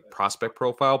like prospect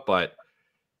profile, but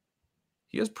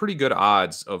he has pretty good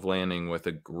odds of landing with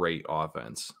a great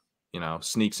offense.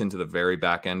 Sneaks into the very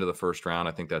back end of the 1st round.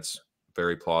 I think that's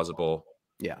very plausible.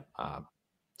 Yeah.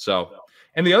 So,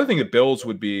 and the other thing, the Bills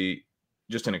would be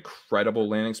just an incredible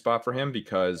landing spot for him,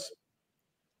 because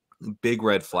the big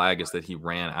red flag is that he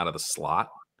ran out of the slot.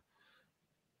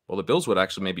 Well, the Bills would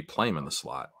actually maybe play him in the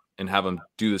slot and have him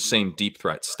do the same deep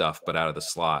threat stuff, but out of the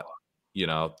slot.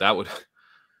 That'd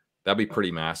be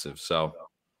pretty massive. So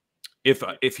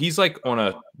if he's like on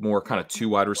a more kind of 2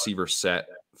 wide receiver set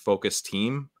focused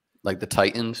team, like the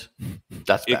Titans,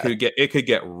 that's bad. It could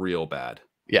get real bad.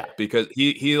 Yeah, because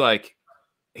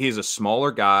he's a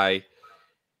smaller guy.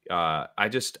 I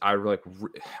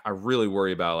really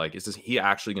worry about, like, is he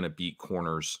actually going to beat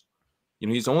corners?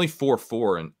 He's only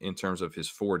 4.4 in terms of his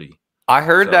 40. I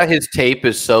heard that his tape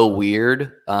is so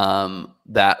weird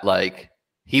that like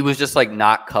he was just like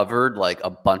not covered like a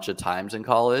bunch of times in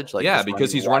college. Like, yeah,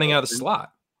 because he's running out of the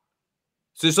slot.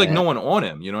 So there's like no one on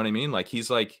him. You know what I mean? Like he's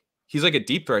like a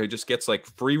deep threat who just gets like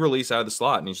free release out of the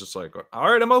slot, and he's just like,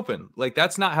 all right, I'm open. Like,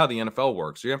 that's not how the NFL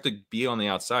works. You have to be on the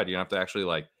outside. You have to actually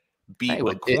like beat Hey,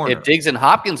 a corner. if Diggs and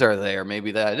Hopkins are there,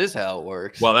 maybe that is how it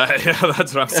works. Well,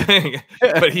 that's what I'm saying.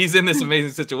 But he's in this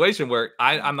amazing situation where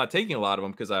I'm not taking a lot of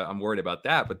them because I'm worried about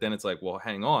that. But then it's like, well,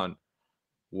 hang on.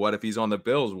 What if he's on the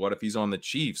Bills? What if he's on the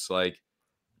Chiefs? Like,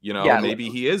 maybe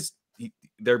he is.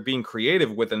 They're being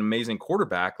creative with an amazing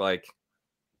quarterback. Like,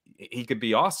 he could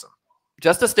be awesome.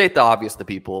 Just to state the obvious to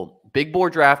people, big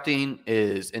board drafting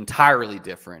is entirely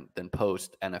different than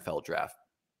post NFL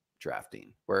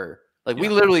drafting, where we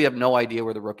literally have no idea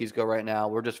where the rookies go right now.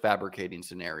 We're just fabricating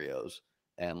scenarios.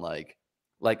 And like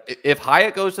if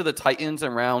Hyatt goes to the Titans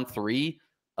in round 3,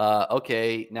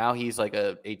 okay, now he's like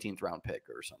a 18th round pick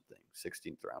or something,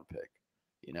 16th round pick,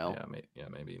 Yeah,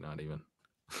 maybe not even.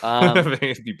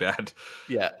 It'd be bad.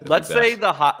 Yeah. Let's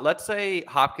say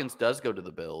Hopkins does go to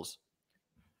the Bills.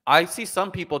 I see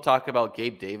some people talk about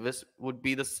Gabe Davis would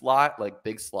be the slot, like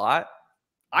big slot.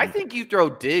 I think you throw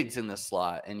Diggs in the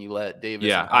slot and you let Davis.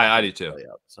 Yeah, I do too. Play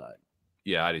outside.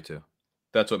 Yeah, I do too.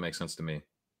 That's what makes sense to me.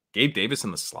 Gabe Davis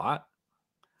in the slot.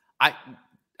 I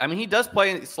mean, he does play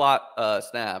in slot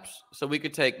snaps, so we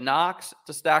could take Knox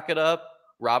to stack it up.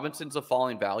 Robinson's a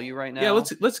falling value right now. Yeah,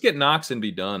 let's get Knox and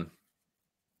be done.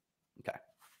 Okay,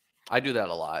 I do that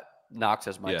a lot. Knox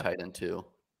as my tight end too.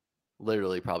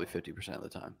 Literally, probably 50% of the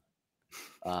time.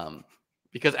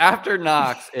 Because after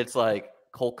Knox, it's like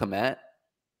Cole Kmet.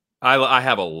 I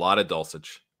have a lot of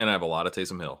Dulcich and I have a lot of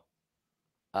Taysom Hill.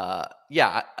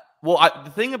 Yeah. Well,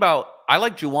 the thing about I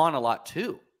like Juwan a lot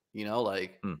too.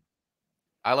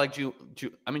 I like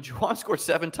Juwan scored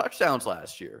 7 touchdowns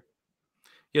last year.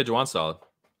 Yeah, Juwan's solid.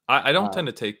 I don't tend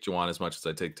to take Juwan as much as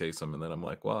I take Taysom, and then I'm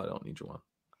like, well, I don't need Juwan.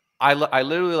 I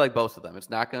literally like both of them. It's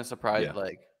not going to surprise.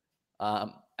 Yeah.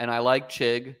 And I like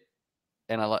Chig,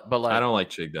 and I don't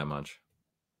like Chig that much.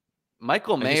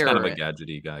 Michael Mayer, he's kind of a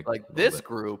gadgety guy. Like this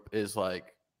group is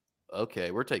like,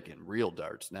 okay, we're taking real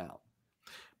darts now.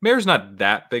 Mayer's not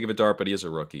that big of a dart, but he is a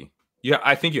rookie. Yeah,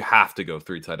 I think you have to go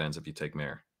 3 tight ends if you take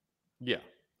Mayer. Yeah.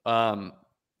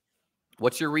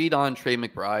 What's your read on Trey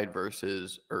McBride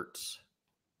versus Ertz?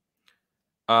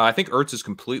 I think Ertz is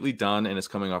completely done and is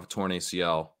coming off a torn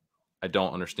ACL. I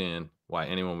don't understand why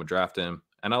anyone would draft him.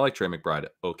 And I like Trey McBride.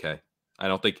 Okay. I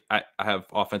don't think I have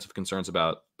offensive concerns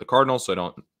about the Cardinals, so I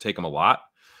don't take them a lot.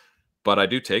 But I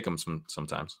do take them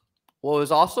sometimes. Well, it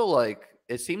was also like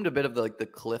it seemed a bit of the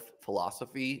Cliff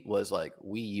philosophy was like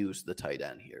we use the tight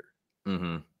end here.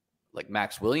 Mm-hmm. Like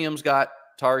Max Williams got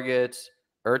targets,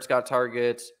 Ertz got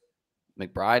targets,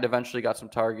 McBride eventually got some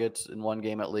targets in one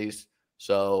game at least.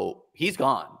 So he's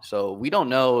gone. So we don't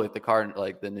know if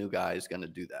the new guy is going to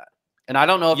do that. And I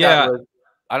don't know if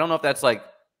I don't know if that's like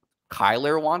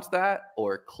Kyler wants that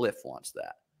or Cliff wants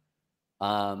that.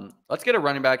 Let's get a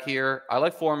running back here. I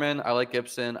like Foreman. I like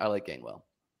Gibson. I like Gainwell.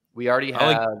 We already have.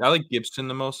 I like Gibson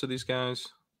the most of these guys.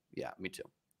 Yeah, me too.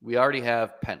 We already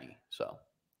have Penny, so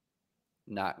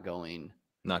not going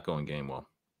Gainwell.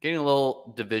 Getting a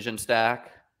little division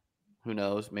stack. Who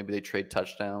knows? Maybe they trade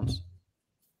touchdowns.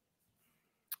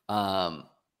 What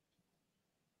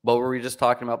were we just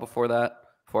talking about before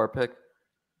our pick?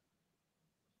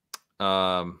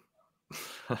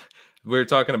 We were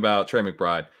talking about Trey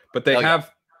McBride, but they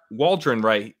have Waldron,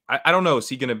 right? I don't know. Is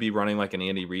he going to be running like an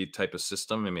Andy Reid type of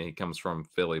system? I mean, he comes from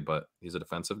Philly, but he's a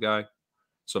defensive guy.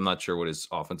 So I'm not sure what his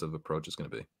offensive approach is going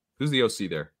to be. Who's the OC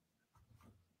there?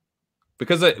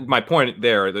 Because my point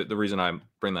there, the reason I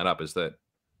bring that up is that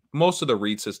most of the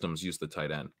Reid systems use the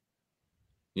tight end.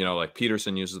 Like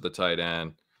Peterson uses the tight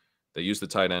end. They use the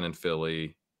tight end in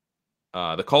Philly.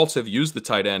 The Colts have used the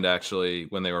tight end actually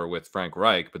when they were with Frank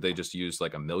Reich, but they just used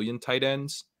like 1 million tight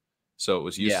ends. So it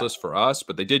was useless for us,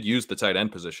 but they did use the tight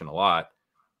end position a lot.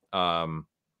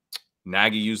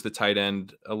 Nagy used the tight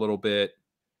end a little bit.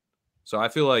 So I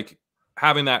feel like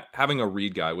having a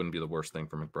Reid guy wouldn't be the worst thing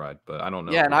for McBride, but I don't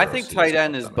know. Yeah, and I think tight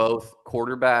end is both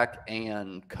quarterback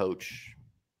and coach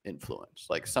influence.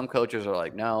 Like some coaches are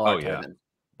like, no, tight end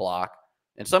block.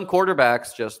 And some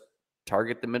quarterbacks just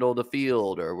target the middle of the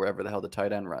field or wherever the hell the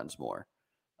tight end runs more.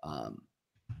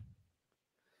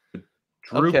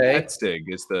 Drew Petzig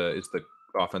is the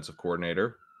offensive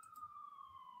coordinator.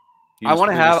 I want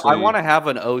to have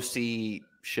an OC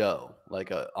show,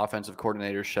 like an offensive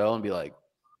coordinator show, and be like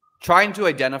trying to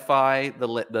identify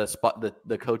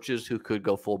the coaches who could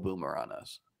go full boomer on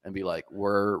us and be like,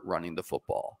 we're running the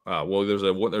football. Well, there's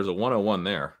a 101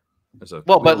 there.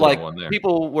 But like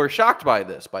people were shocked by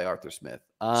Arthur Smith.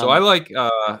 So I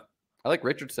like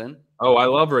Richardson. Oh, I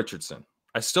love Richardson.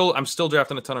 I'm still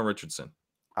drafting a ton of Richardson.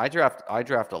 I draft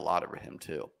a lot of him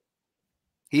too.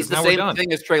 He's the same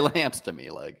thing as Trey Lance to me.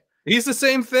 Like he's the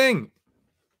same thing.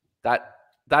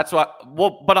 That's what.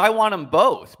 Well, but I want them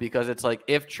both because it's like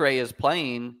if Trey is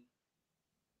playing,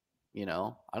 You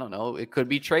know, I don't know. It could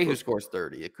be Trey who scores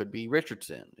 30. It could be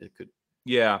Richardson. It could.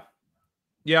 Yeah.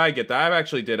 Yeah, I get that. I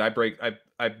actually did. I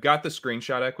got the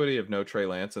screenshot equity of no Trey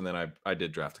Lance, and then I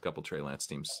did draft a couple Trey Lance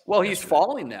teams. Well, he's yesterday.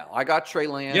 falling now. I got Trey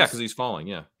Yeah, because Lance he's falling.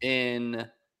 Yeah. in.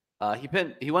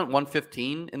 He went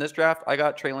 115 in this draft. I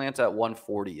got Trey Lance at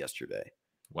 140 yesterday.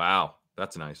 Wow,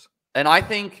 that's nice. And I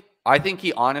think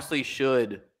he honestly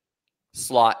should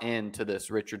slot into this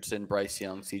Richardson, Bryce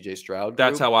Young, CJ Stroud group.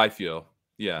 That's how I feel.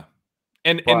 Yeah.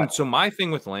 And so my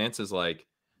thing with Lance is like,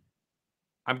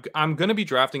 I'm going to be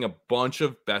drafting a bunch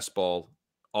of best ball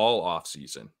all off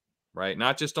season, right?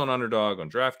 Not just on Underdog,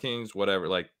 on DraftKings, whatever.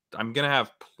 Like, I'm going to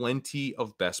have plenty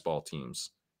of best ball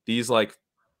teams. These like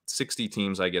 60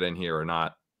 teams I get in here are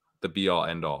not the be all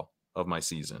end all of my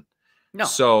season. No.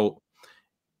 So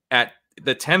at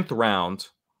the 10th round,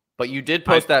 but you did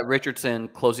post that Richardson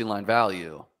closing line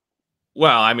value.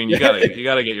 Well, I mean, you gotta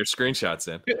get your screenshots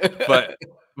in. But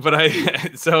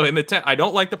so in the 10th, I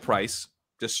don't like the price.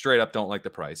 Just straight up don't like the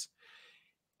price.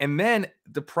 And then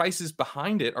the prices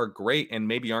behind it are great and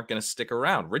maybe aren't going to stick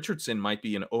around. Richardson might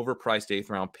be an overpriced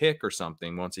 8th round pick or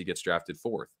something once he gets drafted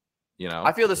 4th. You know,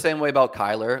 I feel the same way about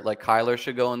Kyler. Like Kyler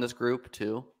should go in this group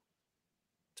too.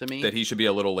 To me, that he should be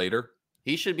a little later.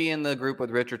 He should be in the group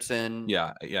with Richardson.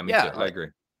 Yeah, me too. I agree.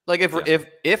 Like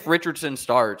if Richardson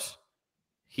starts,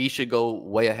 he should go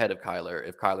way ahead of Kyler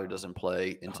if Kyler doesn't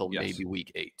play until maybe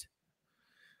week 8.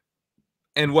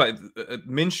 And what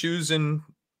Minshew's in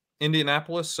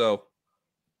Indianapolis? So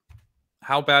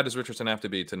how bad does Richardson have to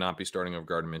be to not be starting over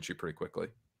Gardner Minshew pretty quickly?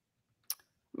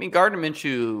 I mean, Gardner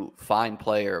Minshew, fine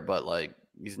player, but like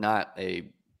he's not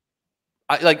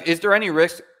like. Is there any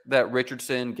risk that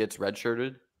Richardson gets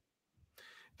redshirted?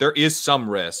 There is some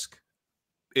risk.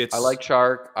 I like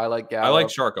Shark. I like Gallup. I like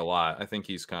Shark a lot. I think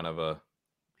he's kind of a.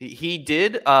 He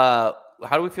did. How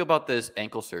do we feel about this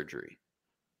ankle surgery?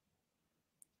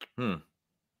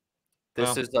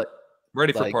 This is like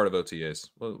ready for part of OTAs.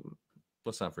 Well,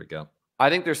 let's not freak out. I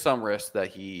think there's some risk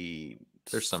that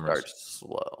there's some starts risk.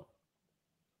 slow.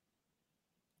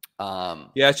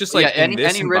 Yeah, it's just like any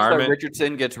risk that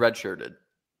Richardson gets redshirted.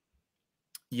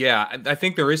 Yeah, I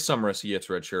think there is some risk he gets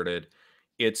redshirted.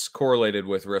 It's correlated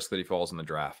with risk that he falls in the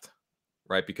draft,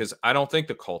 right? Because I don't think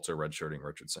the Colts are redshirting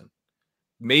Richardson.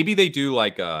 Maybe they do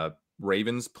like a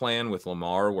Ravens plan with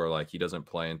Lamar where like he doesn't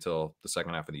play until the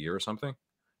second half of the year or something.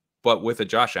 But with a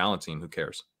Josh Allen team, who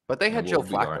cares? But they had Joe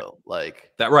Flacco,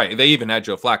 like that, right? They even had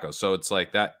Joe Flacco, so it's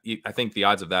like that. I think the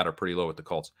odds of that are pretty low with the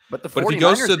Colts. But if he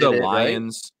goes to the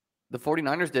Lions, right? The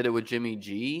 49ers did it with Jimmy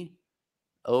G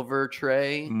over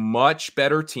Trey. Much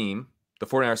better team. The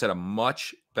 49ers had a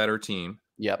much better team.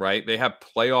 Yep. Right. They have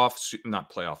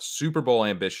Super Bowl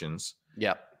ambitions.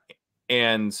 Yep.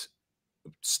 And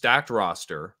stacked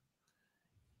roster.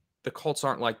 The Colts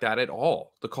aren't like that at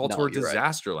all. The Colts were a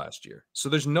disaster last year. So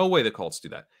there's no way the Colts do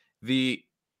that.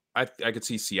 I could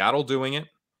see Seattle doing it.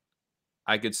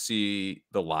 I could see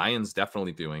the Lions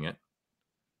definitely doing it.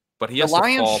 But the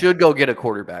Lions should go get a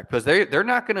quarterback because they're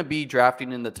not going to be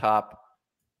drafting in the top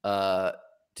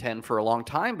 10 for a long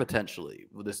time potentially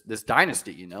with this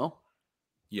dynasty, you know?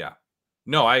 Yeah.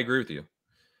 No, I agree with you.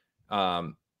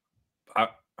 But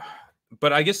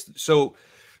I guess so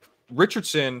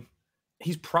Richardson,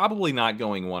 he's probably not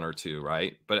going 1 or 2,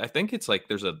 right? But I think it's like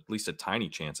there's at least a tiny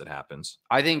chance it happens.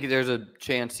 I think there's a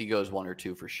chance he goes 1 or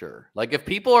 2 for sure. Like if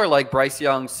people are like Bryce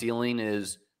Young's ceiling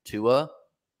is Tua,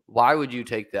 why would you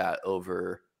take that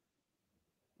over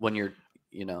when you're,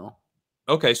 you know?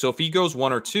 Okay, so if he goes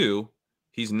 1 or 2,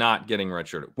 he's not getting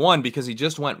redshirted. 1 because he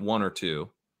just went 1 or 2.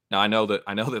 Now I know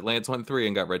that Lance went 3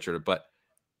 and got redshirted, but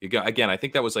again, I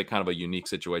think that was like kind of a unique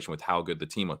situation with how good the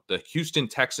team was. The Houston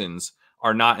Texans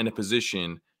are not in a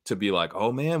position to be like,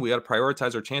 oh man, we got to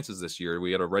prioritize our chances this year.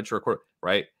 We got a redshirt quarter,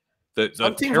 right? The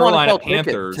Carolina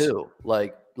Panthers too,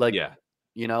 like yeah,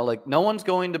 you know, like no one's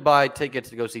going to buy tickets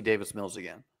to go see Davis Mills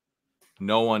again.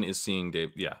 No one is seeing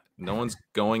Dave. Yeah, no one's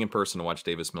going in person to watch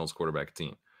Davis Mills quarterback a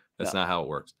team. That's not how it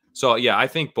works. So yeah, I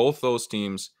think both those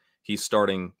teams he's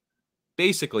starting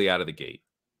basically out of the gate,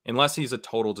 unless he's a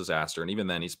total disaster, and even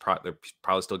then they're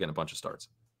probably still getting a bunch of starts.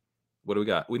 What do we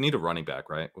got? We need a running back,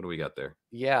 right? What do we got there?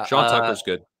 Yeah. Sean Tucker's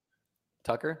good.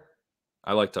 Tucker?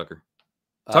 I like Tucker.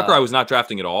 Tucker I was not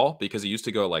drafting at all because he used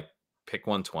to go like pick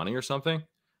 120 or something.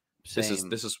 Same.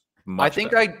 This is much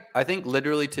better. I think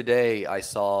literally today I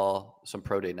saw some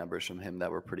pro day numbers from him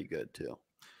that were pretty good too.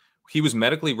 He was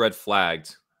medically red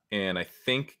flagged And I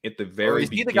think at the Or very is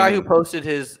he the guy who beginning, posted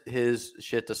his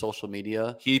shit to social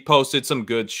media? he posted some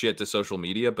good shit to social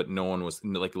media, but no one was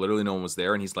like literally no one was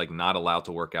there, and he's like not allowed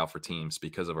to work out for teams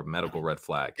because of a medical red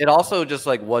flag. It also just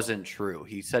like wasn't true.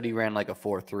 He said he ran like a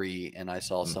 4.3, and I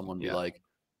saw someone be Yeah. like,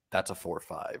 "That's a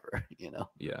 4.5," or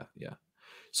Yeah, yeah.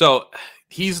 So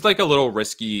he's like a little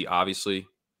risky, obviously,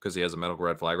 because he has a medical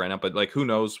red flag right now. But like, who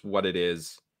knows what it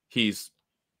is?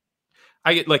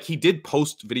 I get like he did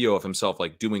post video of himself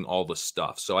like doing all the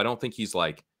stuff, so I don't think he's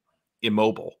like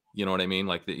immobile. You know what I mean?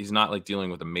 Like he's not like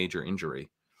dealing with a major injury.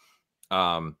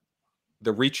 Um,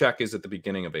 the recheck is at the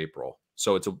beginning of April,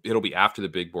 so it'll be after the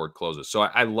big board closes. So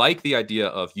I like the idea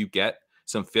of you get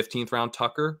some 15th round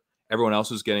Tucker. Everyone else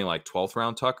was getting like 12th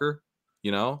round Tucker,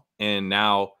 and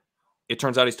now it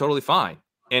turns out he's totally fine,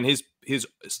 and his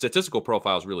statistical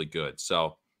profile is really good.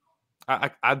 So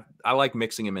I like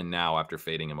mixing him in now after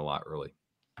fading him a lot early.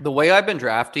 The way I've been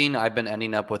drafting, I've been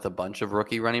ending up with a bunch of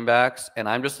rookie running backs, and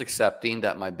I'm just accepting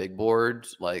that my big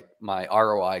boards, like my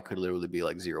ROI, could literally be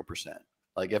like 0%.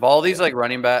 Like if all these like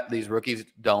running back, these rookies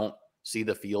don't see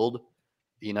the field,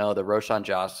 the Roshan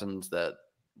Johnsons, that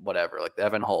whatever, like the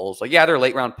Evan Hulls, like yeah, they're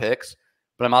late round picks,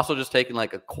 but I'm also just taking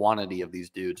like a quantity of these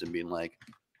dudes and being like,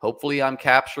 hopefully I'm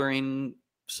capturing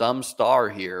some star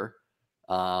here.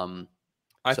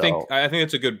 I think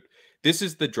it's a good. This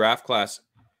is the draft class.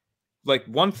 Like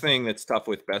one thing that's tough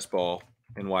with best ball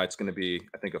and why it's going to be,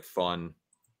 I think, a fun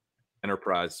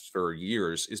enterprise for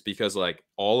years is because like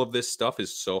all of this stuff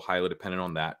is so highly dependent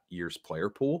on that year's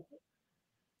player pool,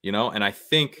 and I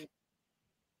think,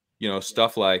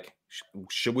 stuff like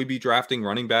should we be drafting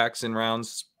running backs in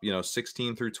rounds,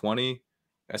 16 through 20?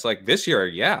 That's like this year,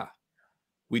 yeah,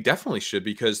 we definitely should,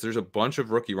 because there's a bunch of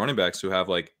rookie running backs who have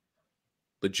like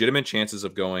legitimate chances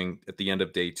of going at the end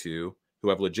of day 2, who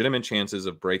have legitimate chances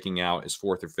of breaking out as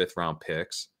 4th or 5th round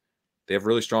picks. They have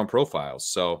really strong profiles.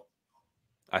 So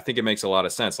I think it makes a lot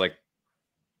of sense. Like,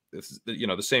 this,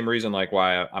 the same reason like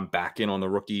why I'm back in on the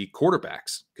rookie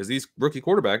quarterbacks, because these rookie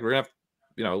quarterbacks, we're going to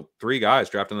have, 3 guys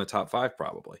drafted in the top 5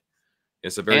 probably.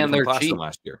 It's a very different class than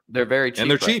last year. They're very cheap.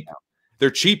 And they're cheap. They're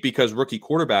cheap because rookie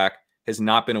quarterback has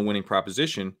not been a winning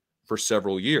proposition for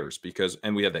several years,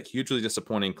 and we had that hugely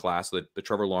disappointing class. The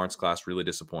Trevor Lawrence class really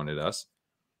disappointed us.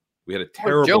 We had a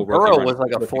terrible Joe Burrow was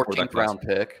like a 14th round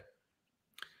pick.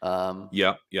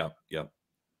 Yeah.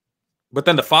 But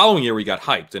then the following year we got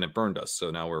hyped and it burned us.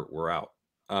 So now we're out.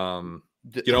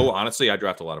 Honestly, I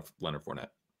draft a lot of Leonard Fournette.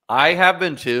 I have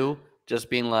been too, just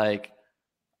being like,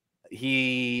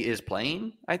 he is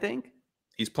playing, I think.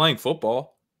 He's playing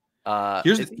football.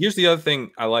 Here's the other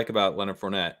thing I like about Leonard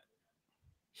Fournette.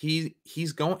 He's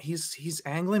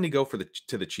angling to go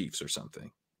to the Chiefs or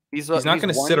something. He's not going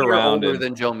to sit around older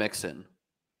than Joe Mixon.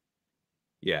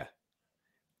 Yeah.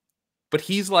 But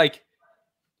he's like,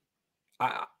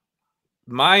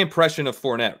 my impression of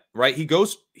Fournette, right? He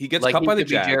gets like cut by the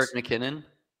Jags. Jerick McKinnon.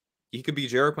 He could be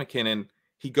Jerick McKinnon.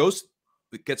 He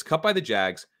gets cut by the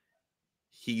Jags.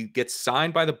 He gets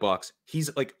signed by the Bucks.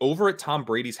 He's like over at Tom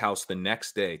Brady's house the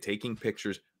next day, taking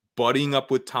pictures, buddying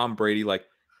up with Tom Brady. Like,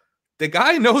 the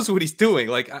guy knows what he's doing.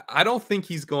 Like, I don't think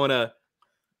he's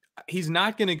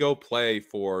not going to go play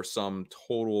for some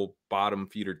total bottom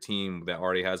feeder team that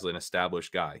already has an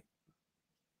established guy.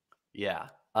 Yeah.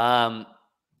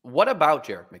 What about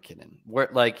Jerick McKinnon?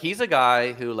 Like, he's a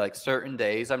guy who, like, certain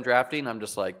days I'm drafting, I'm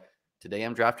just like, today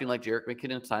I'm drafting like Jerick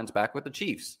McKinnon signs back with the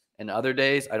Chiefs. And other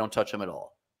days I don't touch him at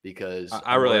all because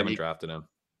I really haven't drafted him.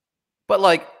 But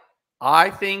like,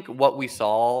 I think what we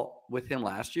saw with him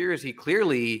last year is he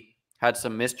clearly had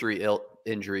some mystery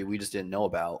injury we just didn't know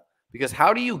about. Because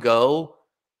how do you go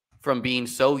from being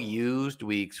so used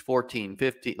weeks 14,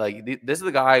 15, like this is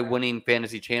the guy winning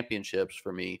fantasy championships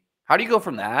for me. How do you go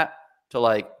from that to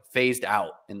like phased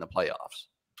out in the playoffs?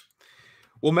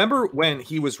 Well, remember when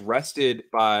he was rested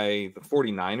by the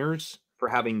 49ers for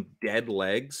having dead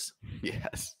legs?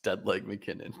 Yes, dead leg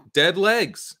McKinnon. Dead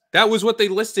legs. That was what they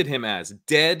listed him as,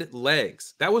 dead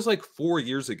legs. That was like 4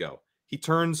 years ago. He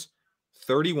turns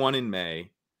 31 in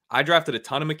May. I drafted a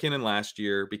ton of McKinnon last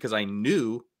year because I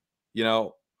knew,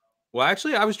 well,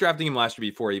 actually, I was drafting him last year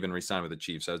before he even re-signed with the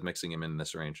Chiefs. I was mixing him in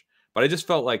this range. But I just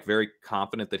felt like very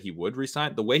confident that he would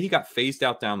re-sign. The way he got phased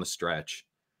out down the stretch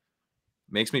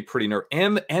makes me pretty nervous.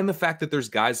 And the fact that there's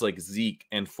guys like Zeke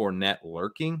and Fournette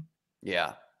lurking.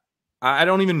 Yeah. I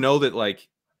don't even know that, like,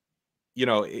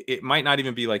 it might not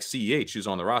even be like CEH who's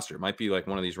on the roster. It might be like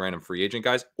one of these random free agent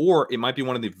guys, or it might be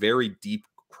one of the very deep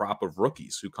crop of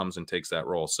rookies who comes and takes that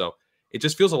role. So it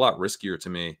just feels a lot riskier to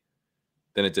me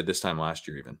than it did this time last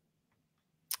year even.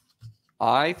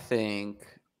 I think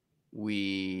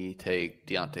we take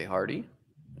Deontay Hardy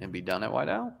and be done at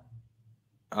wideout.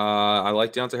 I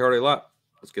like Deontay Hardy a lot.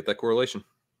 Let's get that correlation.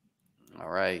 All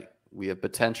right. We have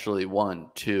potentially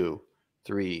 1, 2,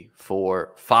 3,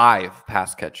 4, 5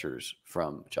 pass catchers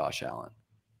from Josh Allen.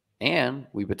 And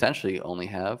we potentially only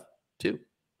have 2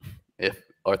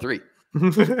 or 3.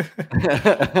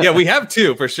 Yeah, we have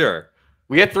 2 for sure.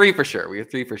 We have 3 for sure. We have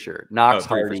 3 for sure. Knox,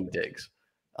 Hardy, sure. Diggs.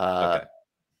 Okay.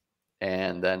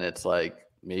 And then it's like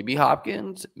maybe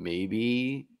Hopkins,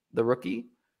 maybe the rookie.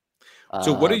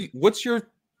 So what's your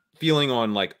feeling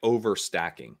on like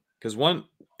overstacking? Because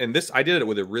I did it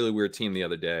with a really weird team the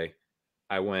other day.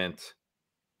 I went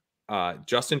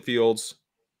Justin Fields,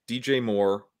 DJ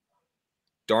Moore,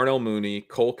 Darnell Mooney,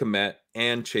 Cole Kmet,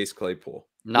 and Chase Claypool.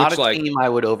 Not a team I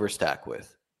would overstack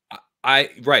with.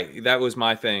 Right. That was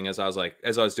my thing as I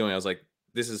was doing, I was like,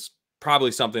 this is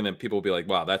probably something that people will be like,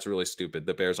 wow, that's really stupid.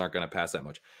 The Bears aren't going to pass that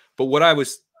much. But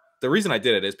the reason I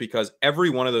did it is because every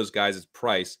one of those guys'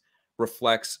 price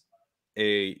reflects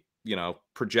a,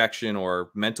 projection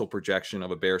or mental projection of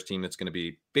a Bears team that's going to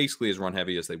be basically as run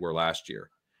heavy as they were last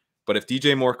year. But if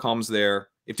DJ Moore comes there,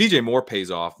 if DJ Moore pays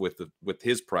off with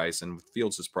his price and with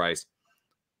Fields' price,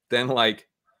 then like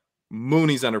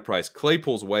Mooney's underpriced,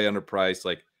 Claypool's way underpriced,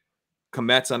 like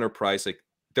Komet's underpriced. Like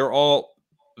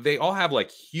they all have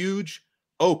like huge,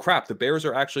 oh crap, the Bears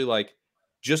are actually like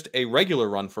just a regular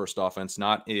run first offense,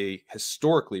 not a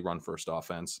historically run first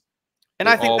offense. And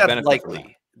I think that's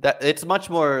likely. That it's much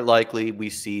more likely we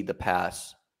see the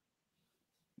pass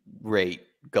rate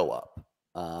go up.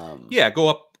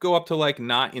 Go up to like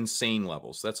not insane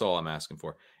levels. That's all I'm asking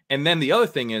for. And then the other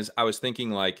thing is, I was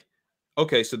thinking like,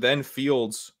 okay, so then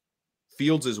Fields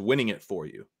is winning it for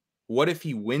you. What if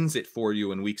he wins it for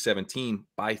you in week 17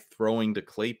 by throwing to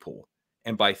Claypool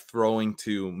and by throwing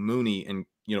to Mooney and,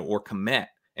 or Komet?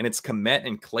 And it's Komet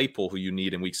and Claypool who you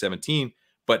need in week 17.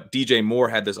 But DJ Moore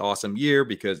had this awesome year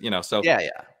because, so yeah.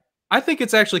 I think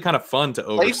it's actually kind of fun to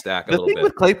overstack a little bit. The thing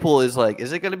with Claypool is like,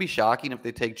 is it going to be shocking if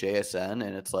they take JSN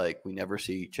and it's like we never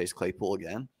see Chase Claypool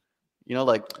again?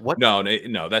 Like what? No,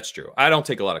 that's true. I don't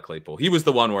take a lot of Claypool. He was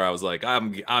the one where I was like,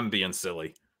 I'm being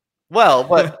silly. Well,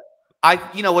 but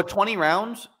with 20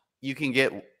 rounds, you can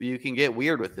get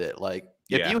weird with it. Like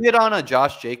if you hit on a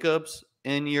Josh Jacobs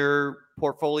in your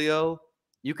portfolio,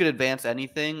 you could advance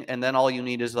anything, and then all you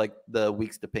need is like the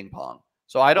weeks to ping pong.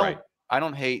 So I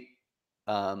don't hate.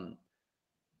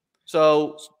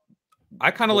 So I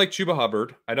kind of like Chuba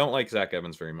Hubbard. I don't like Zach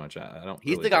Evans very much. I don't.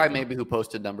 He's the guy maybe who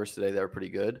posted numbers today that are pretty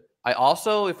good. I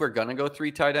also, if we're gonna go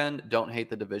 3 tight end, don't hate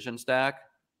the division stack.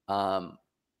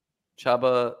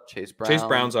 Chuba, Chase Brown. Chase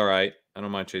Brown's all right. I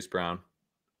don't mind Chase Brown.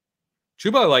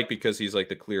 Chuba I like because he's like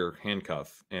the clear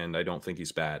handcuff, and I don't think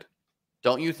he's bad.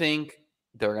 Don't you think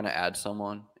they're gonna add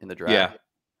someone in the draft? Yeah,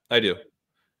 I do.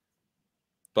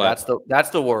 But that's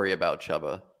the worry about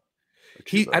Chuba.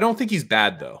 I don't think he's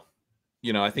bad though.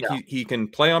 I think he can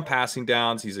play on passing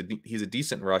downs. He's a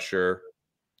decent rusher.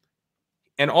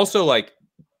 And also, like,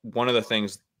 one of the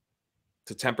things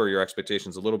to temper your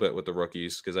expectations a little bit with the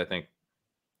rookies, because I think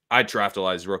I draft a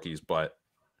lot of these rookies, but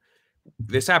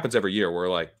this happens every year where,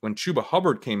 like, when Chuba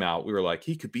Hubbard came out, we were like,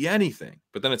 he could be anything.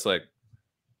 But then it's like,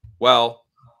 well,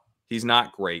 he's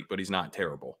not great, but he's not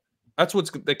terrible. That's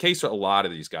what's the case for a lot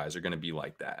of these guys are going to be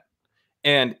like that.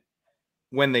 And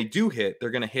when they do hit, they're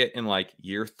going to hit in like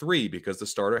year 3 because the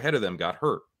starter ahead of them got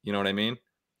hurt. You know what I mean?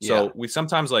 Yeah. So we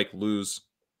sometimes like lose.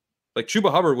 Like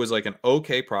Chuba Hubbard was like an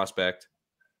okay prospect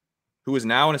who is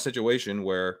now in a situation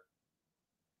where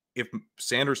if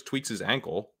Sanders tweaks his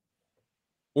ankle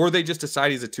or they just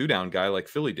decide he's a 2-down guy like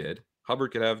Philly did,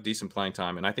 Hubbard could have decent playing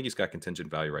time. And I think he's got contingent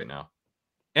value right now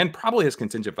and probably has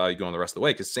contingent value going the rest of the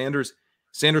way because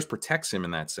Sanders protects him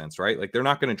in that sense, right? Like they're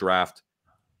not going to draft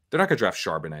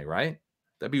Charbonnet, right?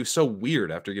 That'd be so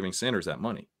weird after giving Sanders that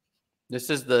money. This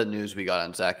is the news we got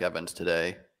on Zach Evans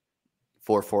today.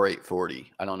 4.4840.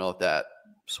 I don't know if that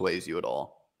sways you at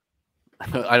all.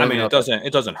 I mean, it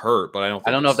doesn't hurt, but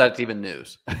I don't know if that's even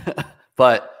news.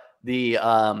 But the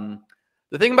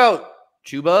thing about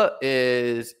Chuba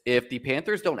is if the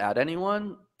Panthers don't add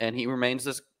anyone and he remains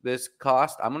this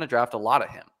cost, I'm going to draft a lot of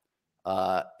him.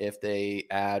 If they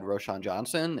add Roshan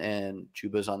Johnson and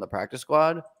Chuba's on the practice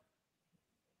squad,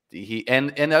 and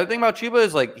the other thing about Chuba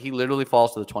is like he literally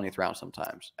falls to the 20th round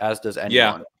sometimes, as does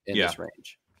anyone in this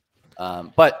range.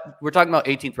 But we're talking about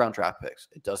 18th round draft picks.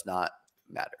 It does not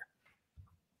matter.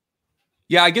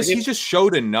 Yeah, I guess he just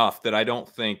showed enough that I don't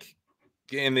think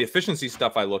in the efficiency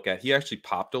stuff I look at, he actually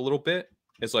popped a little bit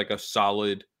as like a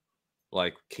solid,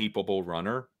 like capable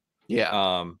runner.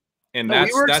 Yeah. And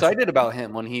we were excited about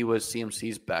him when he was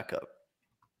CMC's backup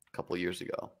a couple of years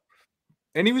ago.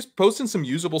 And he was posting some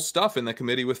usable stuff in the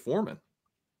committee with Foreman.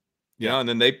 You know, and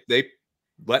then they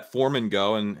let Foreman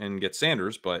go and get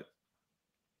Sanders, but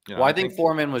Well, I think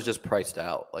Foreman was just priced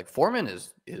out. Like Foreman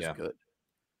is good.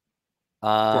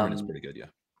 Foreman is pretty good, yeah.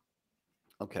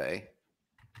 Okay.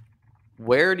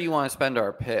 Where do you want to spend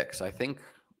our picks? I think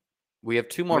we have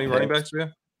 2 more How many running backs do we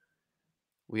have?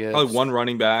 We have probably 1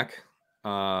 running back.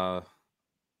 Because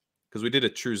we did a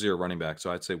true 0 running back,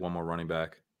 so I'd say 1 more running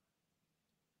back.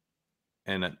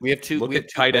 And we have 2. Look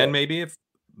at tight end, maybe. If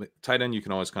tight end, you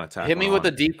can always kind of tackle. Hit me with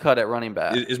a deep cut at running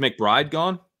back. Is McBride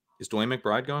gone? Is Dwayne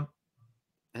McBride gone?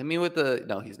 Hit me with the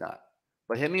no, he's not.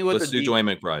 But hit me with Let's do Dwayne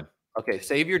McBride. Okay,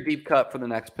 save your deep cut for the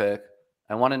next pick.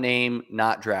 I want a name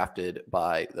not drafted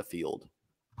by the field.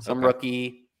 Some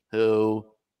rookie who.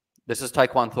 This is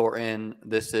Tyquan Thornton.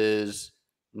 This is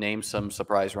name some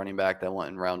surprise running back that went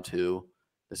in round 2.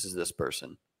 This is this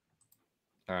person.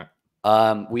 All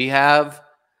right. We have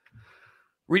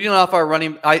reading off our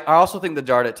running. I also think the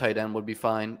dart at tight end would be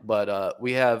fine, but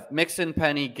we have Mixon,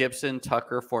 Penny, Gibson,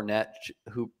 Tucker, Fournette,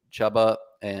 Chuba,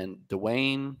 and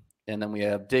Dwayne, and then we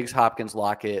have Diggs, Hopkins,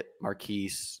 Lockett,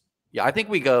 Marquise. Yeah, I think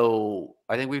we throw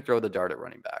the dart at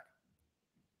running back,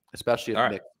 especially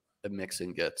if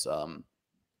Mixon gets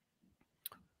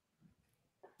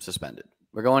suspended.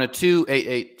 We're going to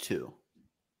 2-8-8-2.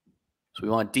 So we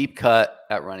want deep cut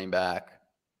at running back.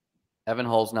 Evan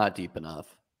Hull's not deep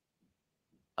enough.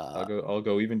 I'll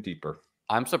go even deeper.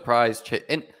 I'm surprised.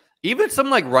 And even some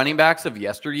like running backs of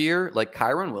yesteryear, like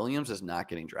Kyron Williams is not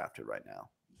getting drafted right now.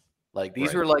 Like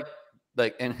these are like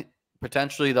and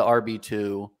potentially the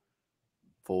RB2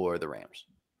 for the Rams.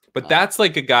 But that's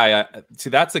like a guy.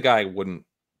 That's a guy I wouldn't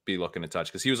be looking to touch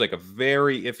because he was like a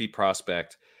very iffy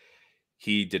prospect.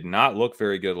 He did not look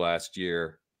very good last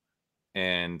year,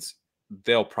 and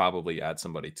they'll probably add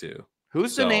somebody too.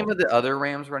 Who's the name of the other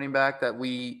Rams running back that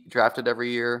we drafted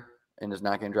every year and is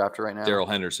not getting drafted right now? Darrell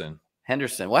Henderson.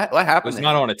 What happened? He's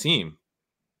not on a team,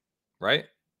 right?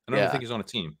 I don't even think he's on a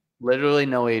team. Literally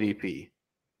no ADP.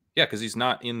 Yeah, because he's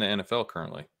not in the NFL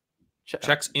currently.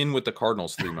 Checks in with the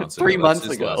Cardinals 3 months ago. 3 months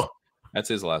ago. That's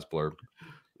his last blurb.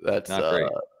 That's not great.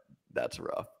 That's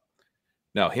rough.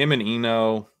 No, him and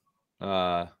Eno.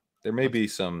 There may be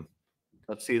some.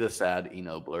 Let's see the sad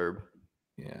Eno blurb.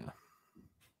 Yeah.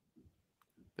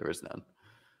 There is none.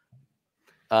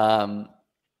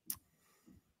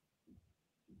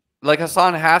 Like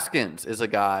Hassan Haskins is a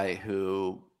guy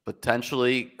who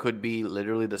potentially could be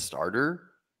literally the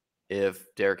starter if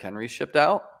Derrick Henry shipped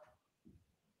out.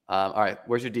 All right,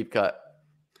 where's your deep cut?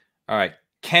 All right,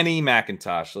 Kenny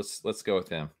McIntosh. Let's go with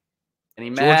him.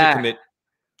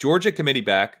 Georgia committee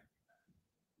back.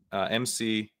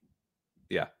 MC,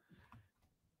 yeah.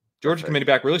 Georgia committee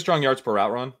back. Really strong yards per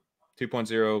route run.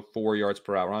 2.04 yards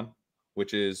per route run,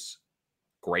 which is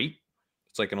great.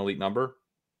 It's like an elite number.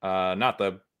 Not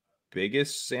the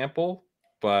biggest sample,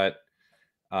 but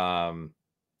he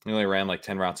only ran like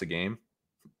 10 routes a game.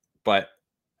 But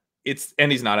he's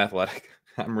not athletic.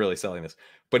 I'm really selling this.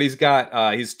 But he's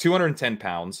 210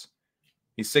 pounds.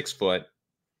 He's 6 foot.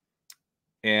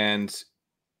 And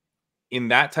in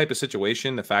that type of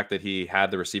situation, the fact that he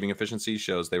had the receiving efficiency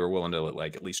shows they were willing to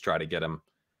like at least try to get him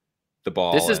the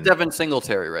ball. This is Devin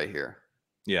Singletary right here.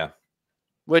 Yeah.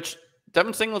 Which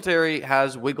Devin Singletary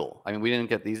has wiggle. I mean, we didn't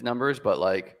get these numbers, but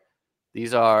like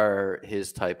these are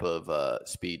his type of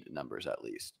speed numbers at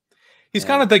least. He's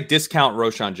kind of like discount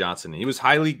Roschon Johnson. He was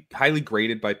highly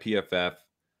graded by PFF.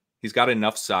 He's got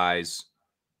enough size.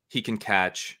 He can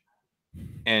catch.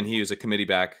 And he was a committee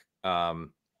back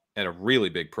at a really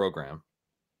big program.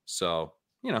 So,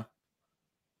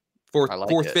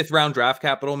 fourth, fifth round draft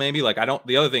capital, maybe. Like,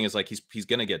 the other thing is like, he's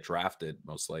going to get drafted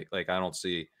most likely. Like, I don't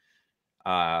see,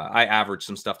 I averaged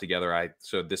some stuff together.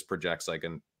 So this projects like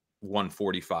an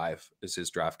 145 is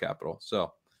his draft capital.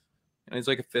 So, he's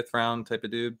like a 5th round type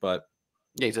of dude, but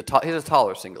yeah, he's a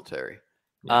taller Singletary.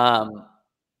 Yeah.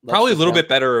 Probably a little bit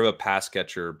better of a pass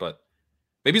catcher, but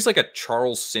maybe he's like a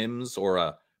Charles Sims or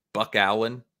a Buck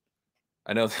Allen.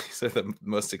 I know these are the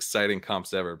most exciting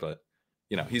comps ever, but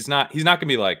he's not going to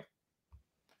be like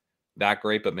that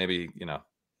great, but maybe,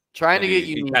 trying to get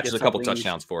unique. He catches a couple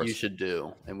touchdowns for us. You should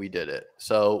do, and we did it.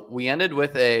 So we ended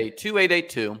with a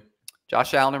 2-8-8-2.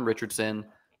 Josh Allen and Richardson,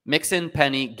 Mixon,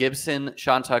 Penny, Gibson,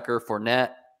 Sean Tucker,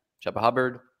 Fournette, Chuba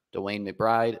Hubbard, Dwayne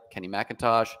McBride, Kenny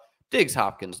McIntosh, Diggs,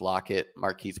 Hopkins, Lockett,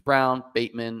 Marquise Brown,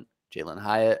 Bateman, Jalen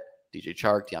Hyatt, DJ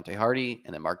Chark, Deontay Hardy,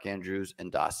 and then Mark Andrews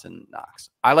and Dawson Knox.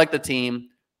 I like the team.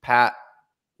 Pat,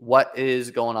 what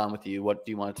is going on with you? What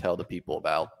do you want to tell the people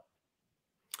about?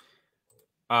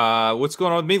 What's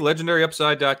going on with me?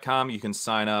 LegendaryUpside.com. You can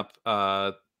sign up.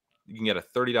 You can get a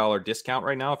 $30 discount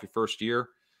right now if your first year.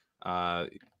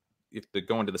 if they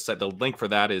go into the site, the link for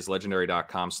that is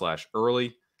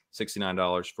legendary.com/early,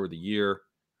 $69 for the year.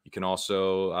 You can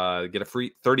also get a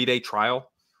free 30-day trial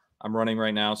I'm running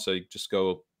right now. So you just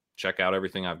go check out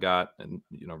everything I've got, and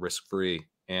risk-free.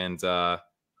 And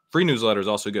free newsletter is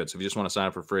also good. So if you just want to sign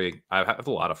up for free, I have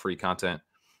a lot of free content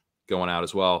going out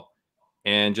as well.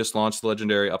 And just launched the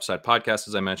Legendary Upside podcast,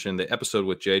 as I mentioned. The episode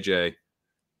with JJ, a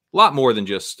lot more than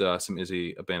just some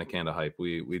Izzy Abanikanda hype.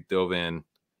 We dove in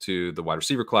to the wide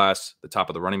receiver class, the top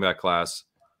of the running back class,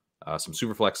 some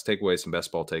super flex takeaways, some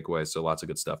best ball takeaways. So lots of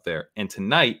good stuff there. And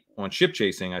tonight on Ship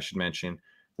Chasing, I should mention,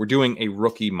 we're doing a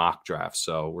rookie mock draft.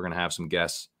 So we're going to have some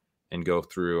guests and go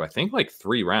through, I think, like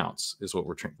 3 rounds is what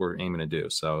we're aiming to do.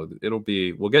 So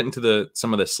we'll get into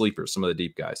some of the sleepers, some of the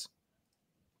deep guys.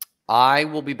 I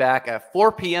will be back at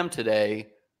 4 p.m. today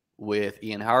with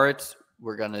Ian Howitz.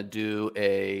 We're going to do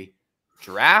a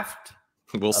draft.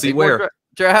 We'll see where.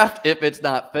 Draft. If it's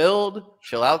not filled,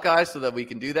 chill out, guys, so that we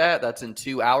can do that. That's in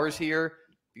 2 hours here.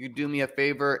 If you do me a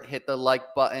favor, hit the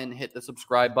like button, hit the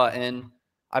subscribe button.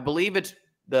 I believe it's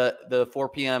the 4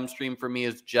 p.m. stream for me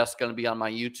is just going to be on my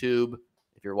YouTube.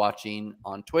 If you're watching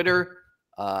on Twitter,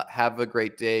 have a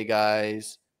great day,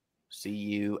 guys. See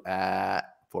you at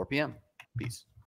 4 p.m. Peace.